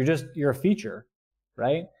a feature,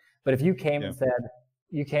 right? But if you came and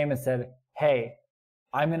said, hey,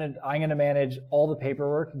 I'm gonna manage all the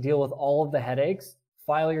paperwork, deal with all of the headaches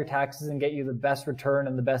file your taxes and get you the best return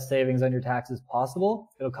and the best savings on your taxes possible.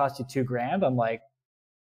 It'll cost you $2,000. I'm like,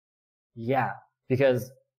 yeah,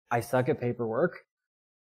 because I suck at paperwork.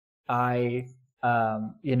 I'm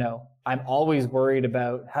always worried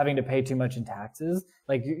about having to pay too much in taxes.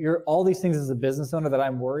 Like you're all these things as a business owner that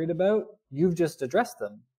I'm worried about, you've just addressed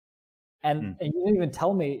them. And you didn't even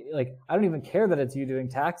tell me, like, I don't even care that it's you doing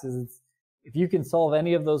taxes. It's, if you can solve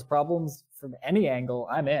any of those problems from any angle,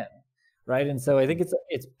 I'm in. Right. And so I think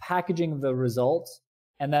it's packaging the results,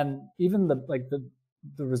 and then even the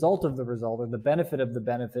result of the result, or the benefit of the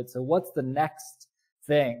benefit. So what's the next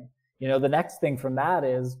thing? The next thing from that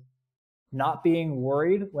is not being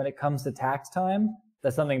worried when it comes to tax time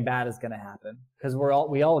that something bad is going to happen, because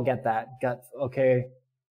we all get that gut. Okay,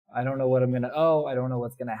 I don't know what I'm going to owe. I don't know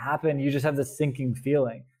what's going to happen. You just have this sinking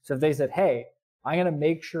feeling. So if they said, hey, I'm going to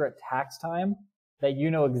make sure at tax time that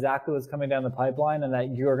you know exactly what's coming down the pipeline and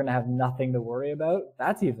that you're going to have nothing to worry about,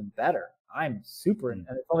 that's even better. I'm super, and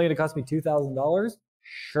it's only going to cost me $2,000.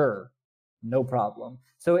 Sure, no problem.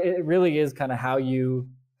 So it really is kind of how you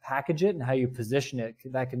package it and how you position it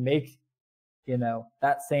that can make,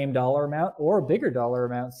 that same dollar amount or a bigger dollar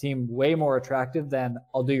amount seem way more attractive than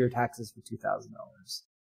I'll do your taxes for $2,000.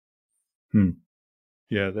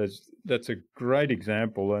 Yeah, that's a great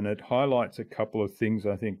example, and it highlights a couple of things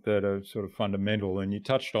I think that are sort of fundamental, and you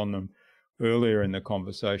touched on them earlier in the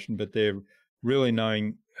conversation, but they're really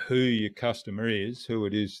knowing who your customer is, who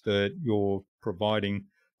it is that you're providing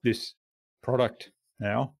this product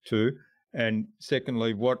now to, and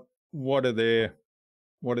secondly, what are their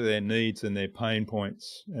needs and their pain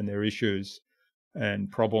points and their issues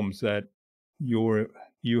and problems that you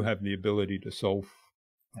have the ability to solve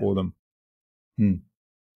for them.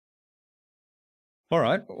 All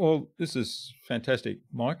right. Well, this is fantastic,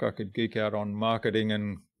 Mike. I could geek out on marketing,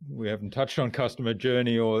 and we haven't touched on customer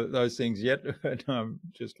journey or those things yet. But I'm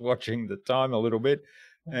just watching the time a little bit.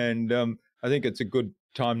 And I think it's a good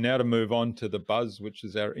time now to move on to the Buzz, which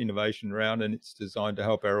is our innovation round, and it's designed to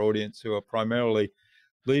help our audience, who are primarily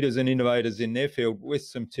leaders and innovators in their field, with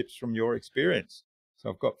some tips from your experience. So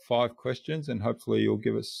I've got 5 questions, and hopefully you'll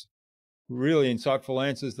give us really insightful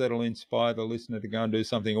answers that'll inspire the listener to go and do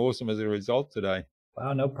something awesome as a result today.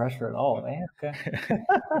 Wow, no pressure at all. Okay.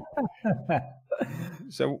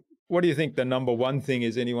 So what do you think the number one thing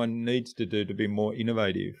is anyone needs to do to be more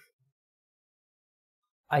innovative?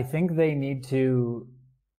 I think they need to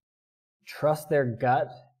trust their gut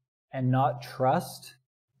and not trust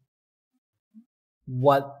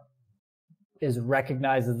what is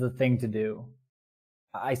recognized as the thing to do.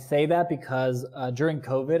 I say that because during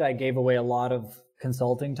COVID, I gave away a lot of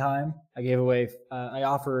consulting time. I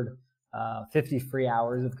offered 50 free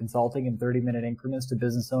hours of consulting in 30-minute increments to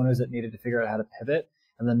business owners that needed to figure out how to pivot.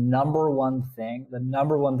 And the number one thing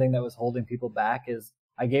that was holding people back is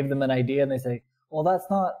I gave them an idea and they say, well,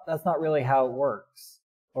 that's not really how it works,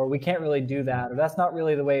 or we can't really do that, or that's not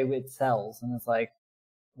really the way it sells. And it's like,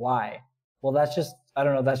 why? Well, that's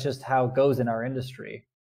just how it goes in our industry.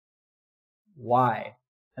 Why?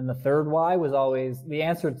 And the third why was always, the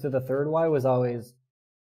answer to the third why was always,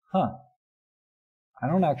 I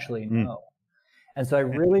don't actually know. And so I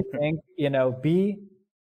really think,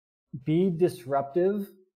 be disruptive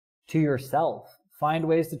to yourself. Find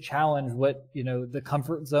ways to challenge the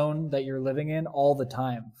comfort zone that you're living in all the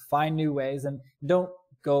time. Find new ways, and don't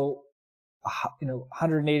go,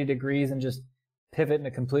 180 degrees and just pivot in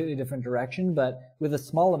a completely different direction, but with a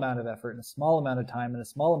small amount of effort and a small amount of time and a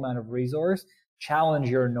small amount of resource, challenge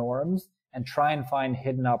your norms and try and find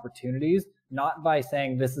hidden opportunities, not by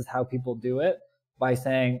saying this is how people do it, by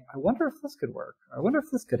saying, I wonder if this could work. I wonder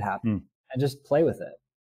if this could happen, and just play with it.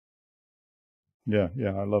 Yeah,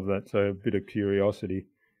 I love that. So a bit of curiosity.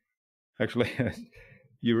 Actually,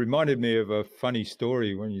 you reminded me of a funny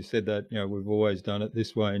story when you said that, we've always done it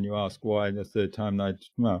this way, and you ask why the third time.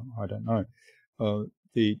 No, I don't know.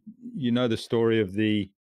 The story of the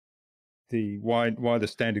why the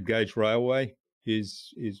standard gauge railway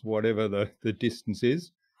is whatever the distance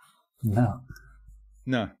is? No.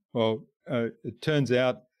 Well, it turns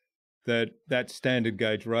out that standard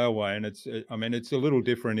gauge railway, and it's a little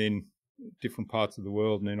different in different parts of the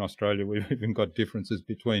world, and in Australia we've even got differences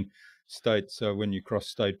between states. So when you cross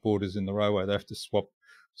state borders in the railway, they have to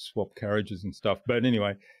swap carriages and stuff. But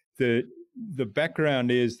anyway, the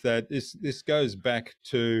background is that this goes back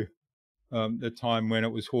to the time when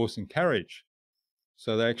it was horse and carriage.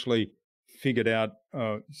 So they actually figured out,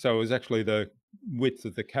 so it was actually the width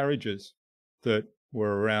of the carriages that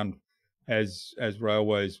were around as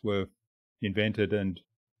railways were invented and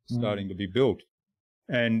starting to be built.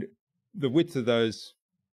 And the width of those,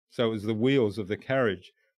 so it was the wheels of the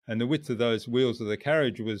carriage, And the width of those wheels of the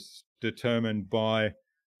carriage was determined by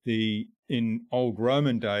in old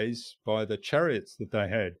Roman days, by the chariots that they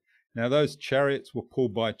had. Now, those chariots were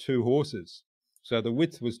pulled by 2 horses. So the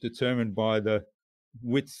width was determined by the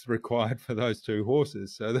width required for those 2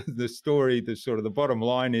 horses. So the story, the bottom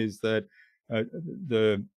line is that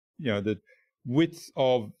the width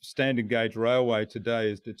of standard gauge railway today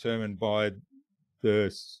is determined by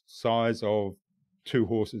the size of 2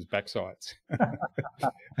 horses' backsides.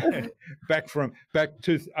 back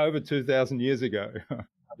to over 2,000 years ago.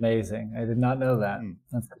 Amazing. I did not know that.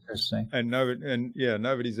 That's interesting. And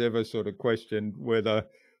nobody's ever sort of questioned whether,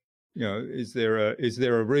 is there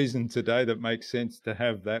a reason today that makes sense to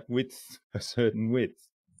have that width, a certain width?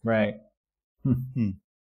 Right.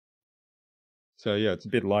 So yeah, it's a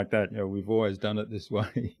bit like that. We've always done it this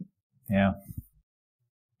way. Yeah.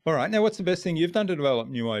 All right. Now, what's the best thing you've done to develop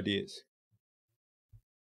new ideas?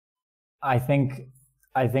 I think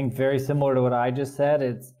very similar to what I just said.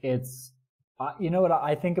 It's you know what,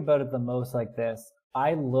 I think about it the most like this.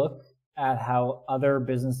 I look at how other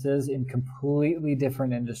businesses in completely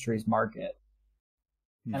different industries market.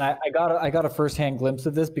 And I got a firsthand glimpse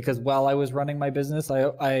of this because while I was running my business,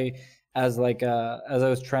 as I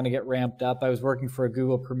was trying to get ramped up, I was working for a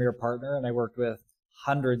Google Premier partner, and I worked with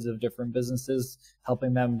hundreds of different businesses,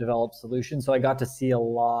 helping them develop solutions. So I got to see a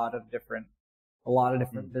lot of different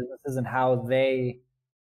businesses and how they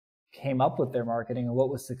came up with their marketing and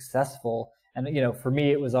what was successful. And, for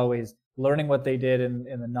me, it was always learning what they did in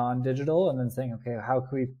the non-digital and then saying, okay, how can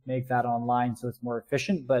we make that online so it's more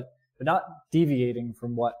efficient, but not deviating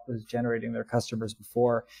from what was generating their customers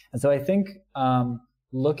before. And so I think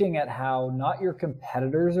looking at how not your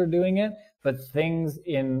competitors are doing it, but things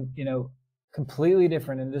in, completely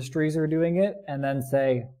different industries are doing it, and then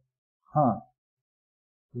say,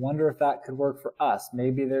 wonder if that could work for us.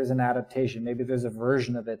 Maybe there's an adaptation. Maybe there's a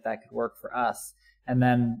version of it that could work for us. And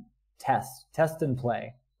then test and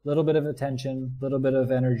play. A little bit of attention, a little bit of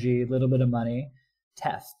energy, a little bit of money,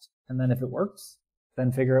 test. And then if it works,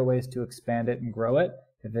 then figure out ways to expand it and grow it.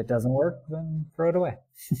 If it doesn't work, then throw it away.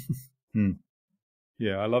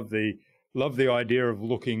 Yeah, I love the idea of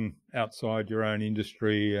looking outside your own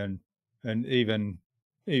industry and even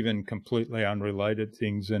completely unrelated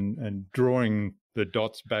things and drawing the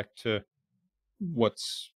dots back to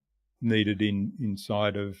what's needed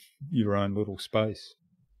inside of your own little space.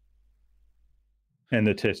 And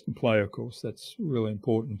the test and play, of course, that's really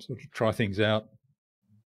important, sort of try things out.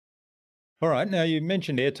 All right, now you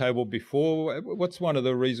mentioned Airtable before. What's one of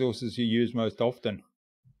the resources you use most often?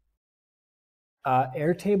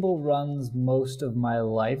 Airtable runs most of my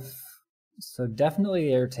life, so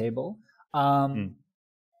definitely Airtable.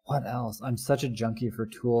 What else? I'm such a junkie for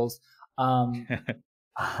tools. Well,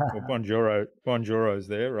 Bonjoro's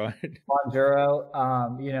there, right? Bonjoro,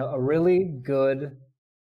 a really good,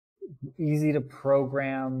 easy to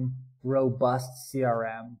program, robust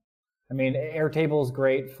CRM. I mean, Airtable is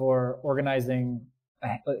great for organizing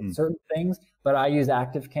certain things, but I use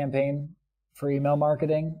ActiveCampaign for email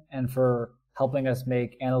marketing and for helping us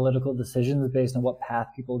make analytical decisions based on what path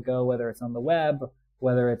people go, whether it's on the web,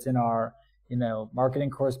 whether it's in our, marketing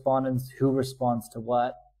correspondence, who responds to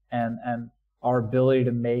what, and our ability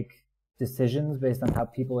to make decisions based on how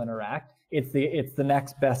people interact. It's the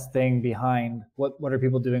next best thing behind what are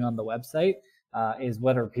people doing on the website, is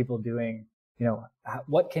what are people doing,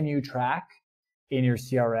 what can you track in your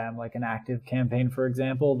CRM, like an ActiveCampaign, for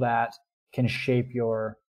example, that can shape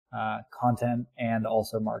your content and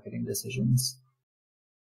also marketing decisions.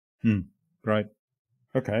 Great.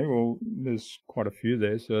 Okay, well, there's quite a few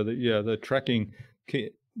there. So the tracking,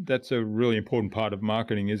 that's a really important part of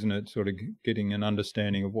marketing, isn't it? Sort of getting an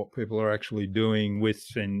understanding of what people are actually doing with,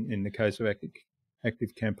 in the case of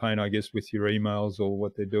ActiveCampaign, I guess, with your emails or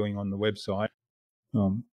what they're doing on the website.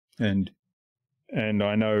 And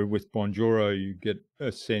I know with Bonjoro, you get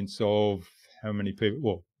a sense of how much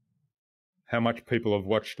people have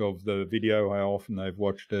watched of the video, how often they've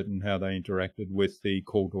watched it, and how they interacted with the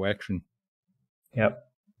call to action. Yep.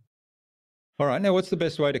 All right. Now, what's the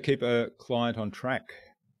best way to keep a client on track?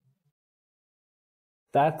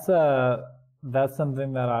 That's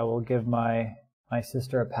something that I will give my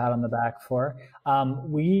sister a pat on the back for.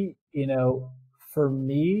 For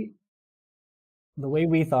me, the way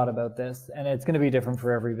we thought about this, and it's going to be different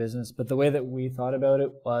for every business, but the way that we thought about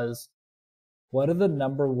it was, what are the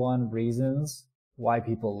number one reasons why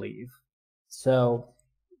people leave? So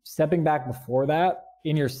stepping back before that,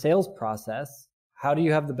 in your sales process, how do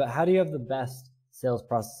you have the best sales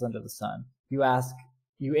process under the sun? You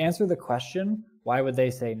answer the question, why would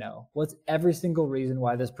they say no? What's every single reason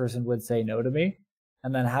why this person would say no to me?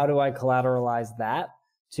 And then how do I collateralize that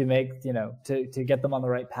to make, to get them on the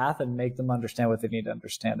right path and make them understand what they need to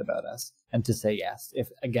understand about us, and to say yes, if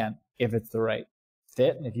it's the right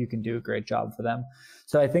fit and if you can do a great job for them.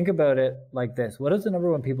 So I think about it like this. What is the number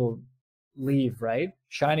one people leave, right?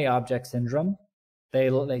 Shiny object syndrome. They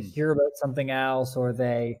hear about something else, or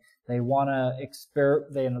they want to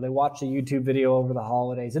they watch a YouTube video over the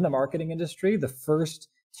holidays. In the marketing industry, the first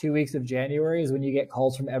 2 weeks of January is when you get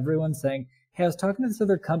calls from everyone saying, hey, I was talking to this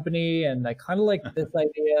other company and I kind of like this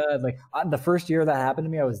idea. Like the first year that happened to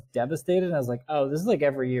me, I was devastated. And I was like, oh, this is like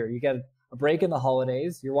every year. You get a break in the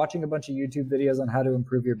holidays. You're watching a bunch of YouTube videos on how to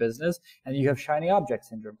improve your business, and you have shiny object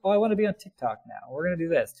syndrome. Oh, I want to be on TikTok now. We're going to do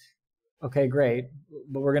this. Okay, great.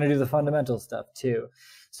 But we're going to do the fundamental stuff too.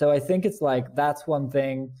 So I think it's like, that's one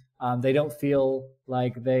thing. They don't feel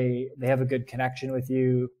like they have a good connection with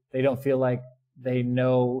you. They don't feel like they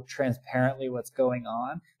know transparently what's going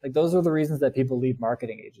on. Like those are the reasons that people leave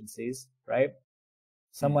marketing agencies, right?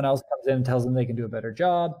 Someone else comes in and tells them they can do a better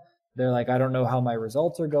job. They're like, I don't know how my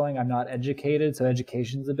results are going. I'm not educated. So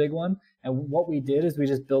education's a big one. And what we did is we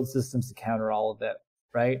just built systems to counter all of it,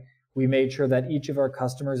 right? We made sure that each of our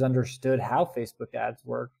customers understood how Facebook ads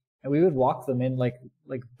work. And we would walk them in, like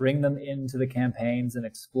bring them into the campaigns and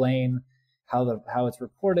explain how it's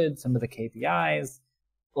reported, some of the KPIs,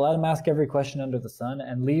 let them ask every question under the sun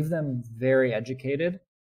and leave them very educated.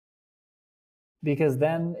 Because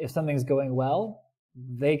then if something's going well,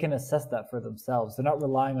 they can assess that for themselves. They're not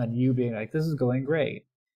relying on you being like, this is going great,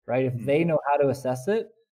 right? If they know how to assess it,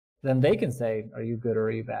 then they can say, are you good or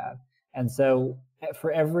are you bad? And so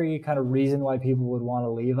for every kind of reason why people would want to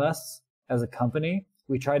leave us as a company,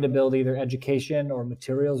 we tried to build either education or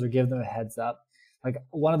materials or give them a heads up. Like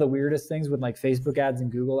one of the weirdest things with like Facebook ads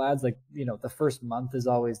and Google ads, like, the first month is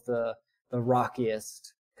always the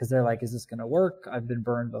rockiest, because they're like, is this going to work? I've been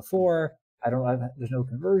burned before. There's no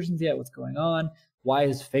conversions yet. What's going on? Why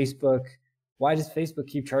does Facebook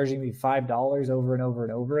keep charging me $5 over and over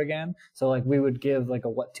and over again? So like we would give like a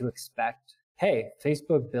what to expect. Hey,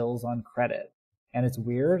 Facebook bills on credit, and it's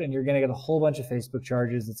weird, and you're going to get a whole bunch of Facebook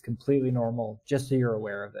charges. It's completely normal, just so you're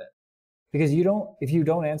aware of it. Because if you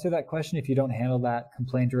don't answer that question, if you don't handle that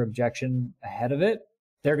complaint or objection ahead of it,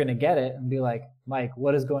 they're going to get it and be like, Mike,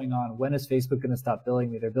 what is going on? When is Facebook going to stop billing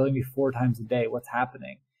me? They're billing me 4 times a day. What's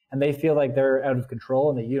happening? And they feel like they're out of control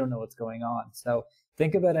and that you don't know what's going on. So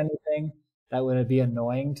think about anything that would be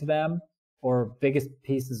annoying to them, or biggest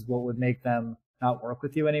piece is what would make them not work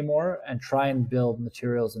with you anymore, and try and build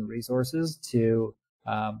materials and resources to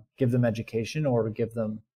give them education or give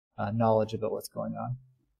them knowledge about what's going on.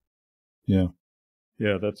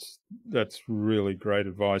 Yeah, that's really great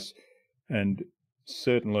advice. And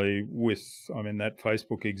certainly that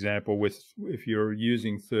Facebook example, if you're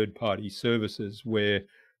using third-party services where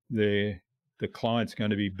the client's going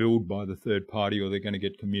to be billed by the third party, or they're going to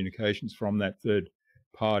get communications from that third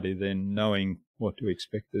party, then knowing what to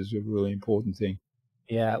expect is a really important thing.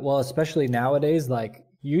 Yeah, well, especially nowadays, like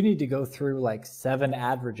you need to go through like 7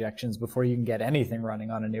 ad rejections before you can get anything running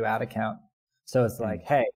on a new ad account. So it's like,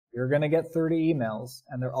 hey, you're going to get 30 emails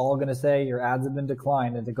and they're all going to say your ads have been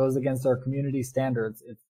declined, and it goes against our community standards.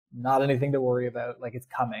 It's not anything to worry about. Like it's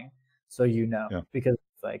coming. So, because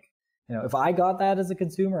it's like, if I got that as a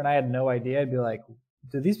consumer and I had no idea, I'd be like,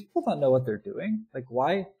 do these people not know what they're doing? Like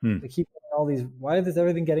why they keep why is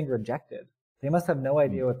everything getting rejected? They must have no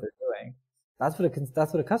idea what they're doing. That's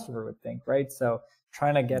what a customer would think, right? So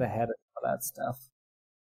trying to get ahead of that stuff.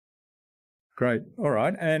 Great. All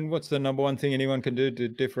right. And what's the number one thing anyone can do to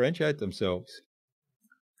differentiate themselves?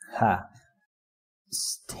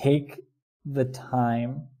 Take the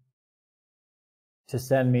time to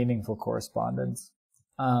send meaningful correspondence.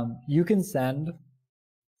 You can send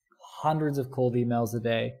hundreds of cold emails a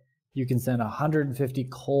day. You can send 150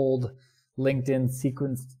 cold LinkedIn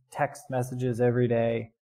sequenced text messages every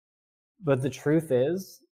day. But the truth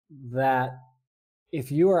is that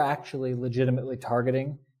if you are actually legitimately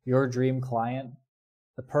targeting your dream client,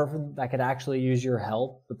 the person that could actually use your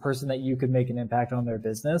help, the person that you could make an impact on their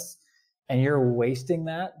business, and you're wasting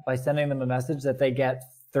that by sending them a message that they get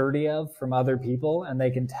 30 of from other people and they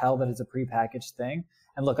can tell that it's a prepackaged thing.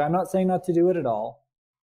 And look, I'm not saying not to do it at all,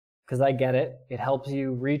 because I get it. It helps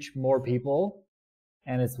you reach more people,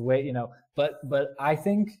 and it's but I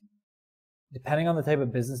think depending on the type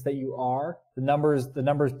of business that you are, the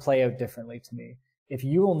numbers play out differently to me. If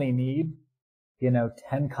you only need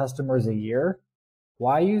 10 customers a year,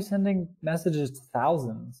 why are you sending messages to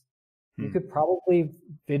thousands? You could probably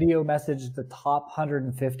video message the top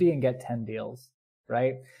 150 and get 10 deals,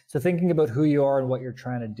 right? So thinking about who you are and what you're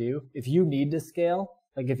trying to do, if you need to scale,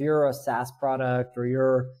 like if you're a SaaS product or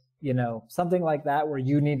you're something like that where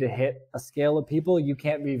you need to hit a scale of people, you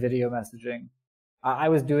can't be video messaging. I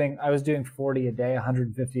was doing 40 a day,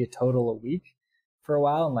 150 a total a week for a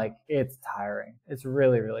while, and like it's tiring. It's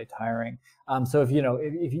really, really tiring. So if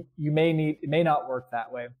you may it may not work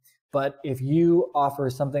that way, but if you offer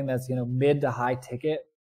something that's mid to high ticket,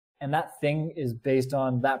 and that thing is based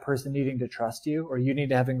on that person needing to trust you, or you need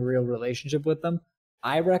to having a real relationship with them,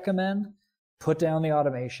 I recommend put down the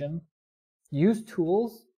automation, use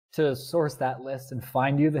tools to source that list and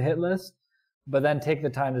find you the hit list, but then take the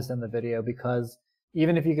time to send the video, because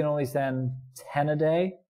even if you can only send 10 a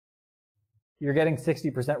day, you're getting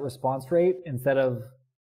 60% response rate instead of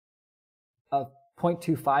a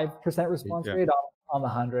 0.25% response rate on the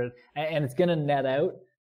 100. And it's going to net out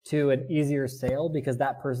to an easier sale because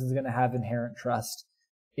that person's going to have inherent trust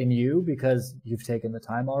in you because you've taken the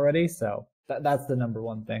time already. So that's the number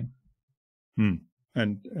one thing.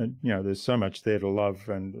 And there's so much there to love,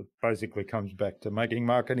 and it basically comes back to making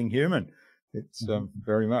marketing human. It's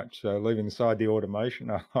very much so. Leaving aside the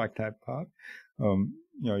automation, I like that part.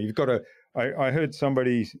 You've got to. I heard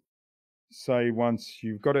somebody say once,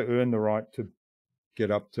 you've got to earn the right to get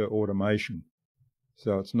up to automation.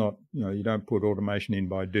 So it's not, you don't put automation in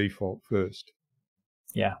by default first.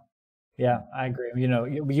 Yeah, I agree.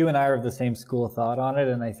 You and I are of the same school of thought on it,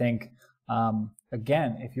 and I think.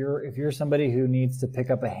 Again, if you're somebody who needs to pick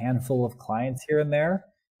up a handful of clients here and there,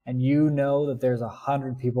 and that there's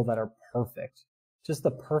 100 people that are perfect, just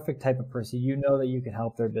the perfect type of person, that you can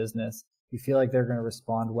help their business, you feel like they're going to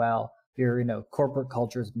respond well, your corporate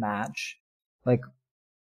cultures match, like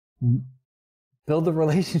build the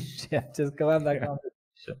relationship, just go have that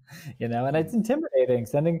conversation, and it's intimidating.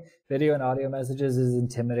 Sending video and audio messages is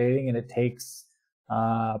intimidating, and it takes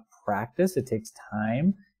practice, it takes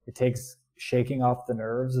time, it takes shaking off the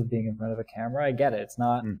nerves of being in front of a camera. I get it. It's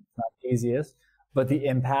not the easiest, but the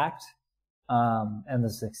impact and the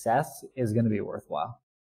success is going to be worthwhile.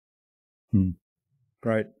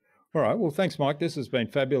 Great. All right. Well, thanks, Mike. This has been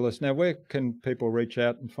fabulous. Now, where can people reach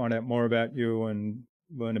out and find out more about you and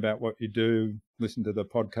learn about what you do, listen to the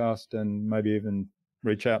podcast, and maybe even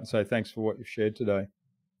reach out and say thanks for what you've shared today?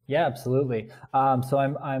 Yeah, absolutely. So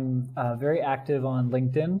I'm very active on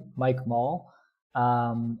LinkedIn, Mike Moll.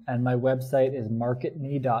 And my website is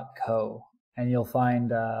marketme.co, and you'll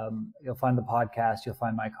find the podcast. You'll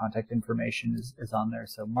find my contact information is on there.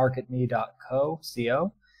 So marketme.co,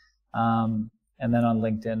 and then on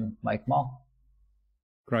LinkedIn, Mike Moll.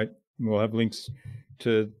 Great. We'll have links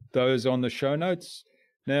to those on the show notes.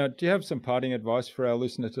 Now, do you have some parting advice for our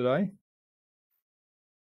listener today?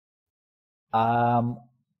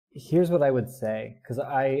 Here's what I would say, because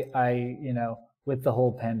I with the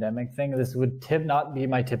whole pandemic thing, this would not be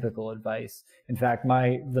my typical advice. In fact,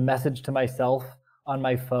 the message to myself on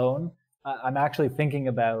my phone, I'm actually thinking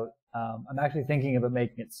about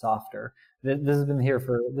making it softer. This has been here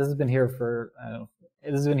for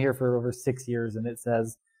over 6 years, and it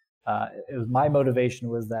says, my motivation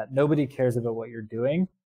was that nobody cares about what you're doing.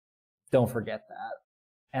 Don't forget that.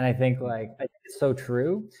 And I think it's so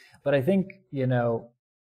true, but I think,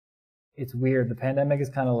 it's weird. The pandemic is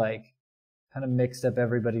kind of mixed up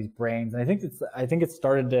everybody's brains. And I think it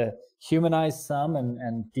started to humanize some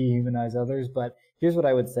and dehumanize others. But here's what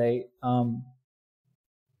I would say.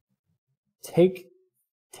 Take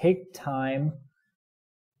time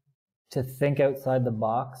to think outside the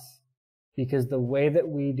box, because the way that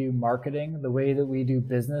we do marketing, the way that we do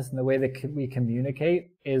business, and the way that we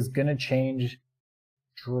communicate is going to change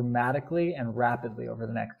dramatically and rapidly over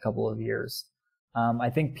the next couple of years. I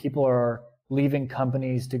think people are leaving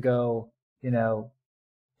companies to go,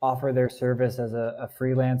 offer their service as a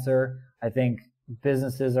freelancer. I think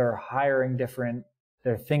businesses are hiring different.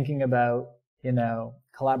 They're thinking about,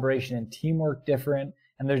 collaboration and teamwork different.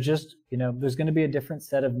 And there's just, there's going to be a different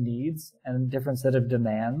set of needs and a different set of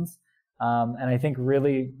demands. And I think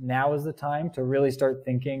really now is the time to really start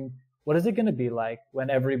thinking, what is it going to be like when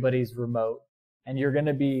everybody's remote? And you're going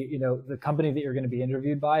to be, the company that you're going to be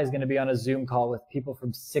interviewed by is going to be on a Zoom call with people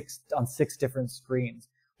from on six different screens.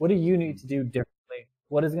 What do you need to do differently?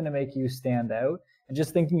 What is going to make you stand out? And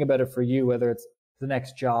just thinking about it for you, whether it's the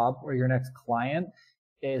next job or your next client,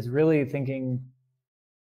 is really thinking,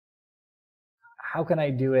 how can I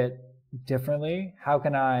do it differently? How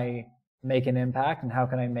can I make an impact? And how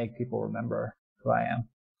can I make people remember who I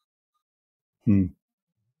am?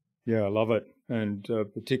 Yeah, I love it. And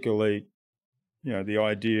particularly, the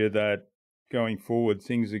idea that going forward,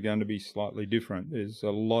 things are going to be slightly different. There's a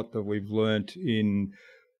lot that we've learnt in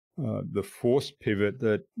the forced pivot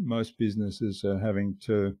that most businesses are having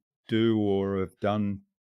to do or have done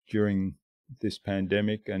during this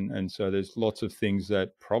pandemic, and so there's lots of things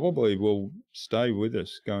that probably will stay with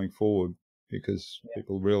us going forward because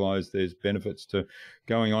people realise there's benefits to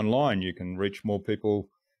going online. You can reach more people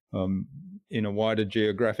in a wider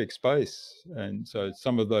geographic space, and so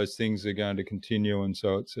some of those things are going to continue, and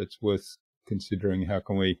so it's worth considering how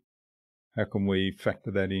can we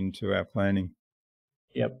factor that into our planning.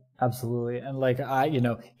 Yep, absolutely. And like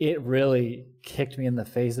it really kicked me in the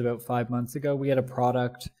face about 5 months ago. We had a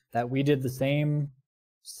product that we did the same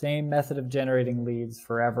method of generating leads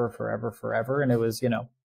forever. And it was a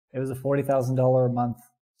 $40,000 a month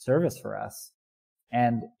service for us.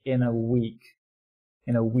 And in a week,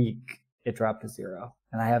 it dropped to zero.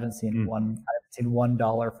 And I haven't seen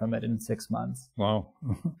 $1 from it in 6 months. Wow.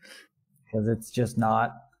 Because it's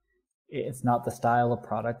not the style of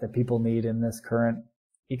product that people need in this current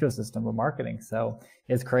ecosystem of marketing. So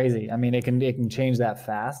it's crazy. I mean, it can change that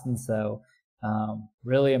fast. And so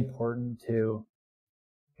really important to,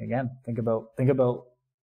 again, think about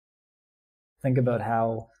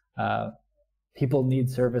how people need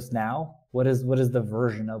service now. What is the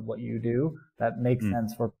version of what you do that makes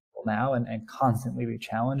sense for people now, and constantly be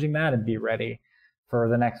challenging that and be ready for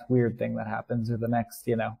the next weird thing that happens, or the next,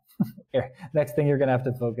 next thing you're going to have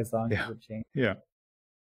to focus on. Yeah.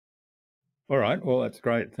 All right. Well, that's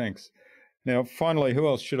great. Thanks. Now, finally, who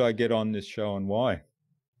else should I get on this show and why?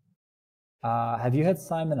 Have you had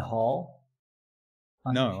Simon Hall?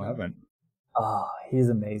 No, I haven't. Oh, he's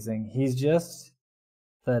amazing. He's just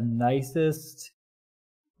the nicest,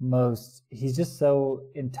 he's just so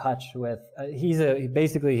in touch with,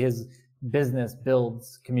 basically his business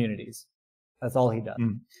builds communities. That's all he does.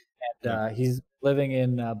 And he's living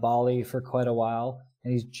in Bali for quite a while,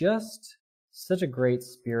 and he's just such a great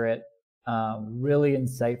spirit, really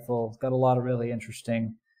insightful. He's got a lot of really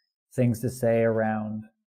interesting things to say around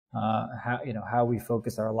how we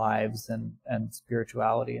focus our lives and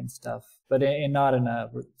spirituality and stuff, but not in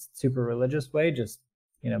a super religious way, just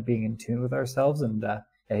being in tune with ourselves. And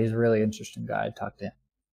he's a really interesting guy. I talked to him.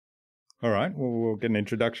 All right. Well, we'll get an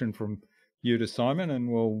introduction from you to Simon,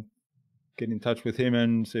 and we'll get in touch with him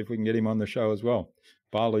and see if we can get him on the show as well.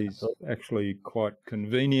 Bali's actually quite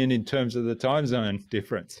convenient in terms of the time zone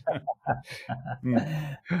difference.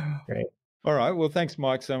 Great. All right. Well, thanks,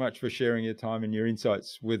 Mike, so much for sharing your time and your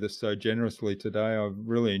insights with us so generously today. I've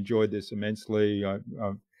really enjoyed this immensely. I've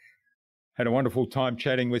had a wonderful time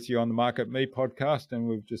chatting with you on the Market Me podcast, and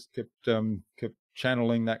we've just kept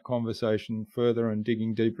channeling that conversation further and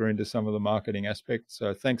digging deeper into some of the marketing aspects.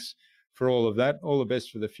 So thanks for all of that. All the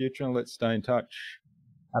best for the future, and let's stay in touch.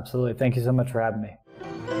 Absolutely. Thank you so much for having me.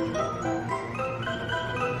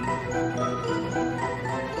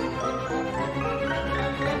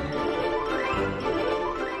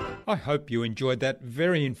 I hope you enjoyed that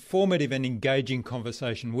very informative and engaging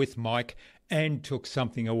conversation with Mike and took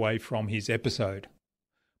something away from his episode.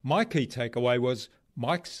 My key takeaway was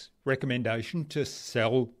Mike's recommendation to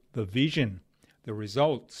sell the vision, the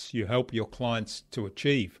results you help your clients to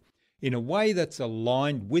achieve, in a way that's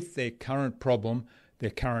aligned with their current problem, their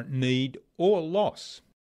current need or loss.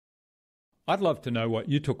 I'd love to know what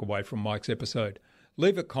you took away from Mike's episode.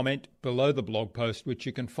 Leave a comment below the blog post, which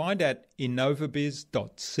you can find at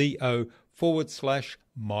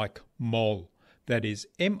innovabiz.co/Mike Moll. That is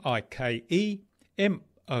MikeMoll.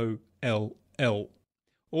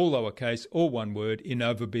 All lowercase, all one word,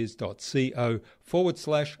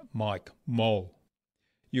 innovabiz.co/Mike Moll.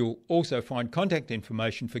 You'll also find contact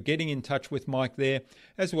information for getting in touch with Mike there,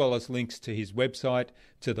 as well as links to his website,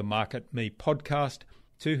 to the Market Me podcast,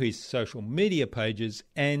 to his social media pages,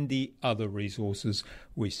 and the other resources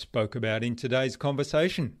we spoke about in today's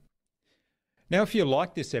conversation. Now, if you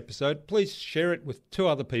like this episode, please share it with 2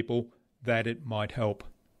 other people that it might help.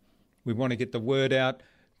 We want to get the word out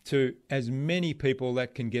to as many people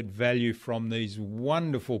that can get value from these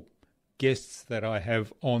wonderful guests that I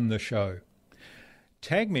have on the show.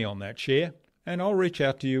 Tag me on that share, and I'll reach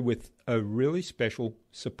out to you with a really special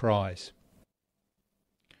surprise.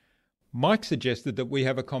 Mike suggested that we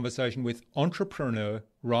have a conversation with entrepreneur,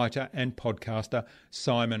 writer and podcaster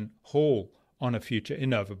Simon Hall on a future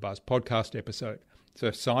InnovaBuzz podcast episode.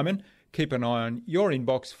 So Simon, keep an eye on your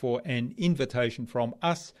inbox for an invitation from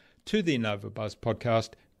us to the InnovaBuzz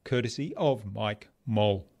podcast, courtesy of Mike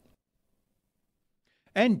Moll.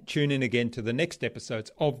 And tune in again to the next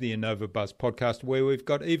episodes of the InnovaBuzz podcast, where we've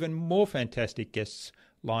got even more fantastic guests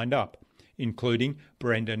lined up, including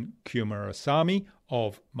Brendan Kumarasamy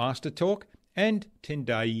of Master Talk and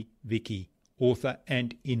Tendai Vicky, author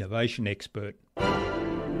and innovation expert.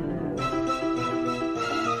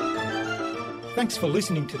 Thanks for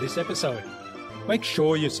listening to this episode. Make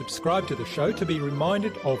sure you subscribe to the show to be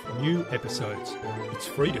reminded of new episodes. It's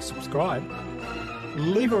free to subscribe.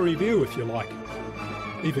 Leave a review if you like.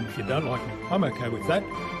 Even if you don't like me, I'm okay with that.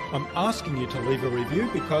 I'm asking you to leave a review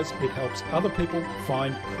because it helps other people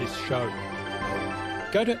find this show.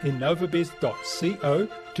 Go to InnovaBuzz.co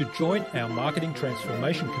to join our marketing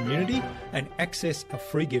transformation community and access a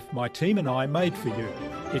free gift my team and I made for you.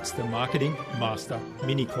 It's the Marketing Master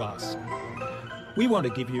Mini Class. We want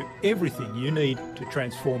to give you everything you need to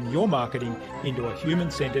transform your marketing into a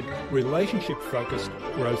human-centered, relationship-focused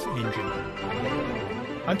growth engine.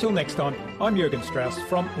 Until next time, I'm Jürgen Strauss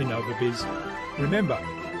from InnovaBuzz. Remember,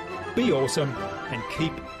 be awesome and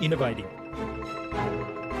keep innovating.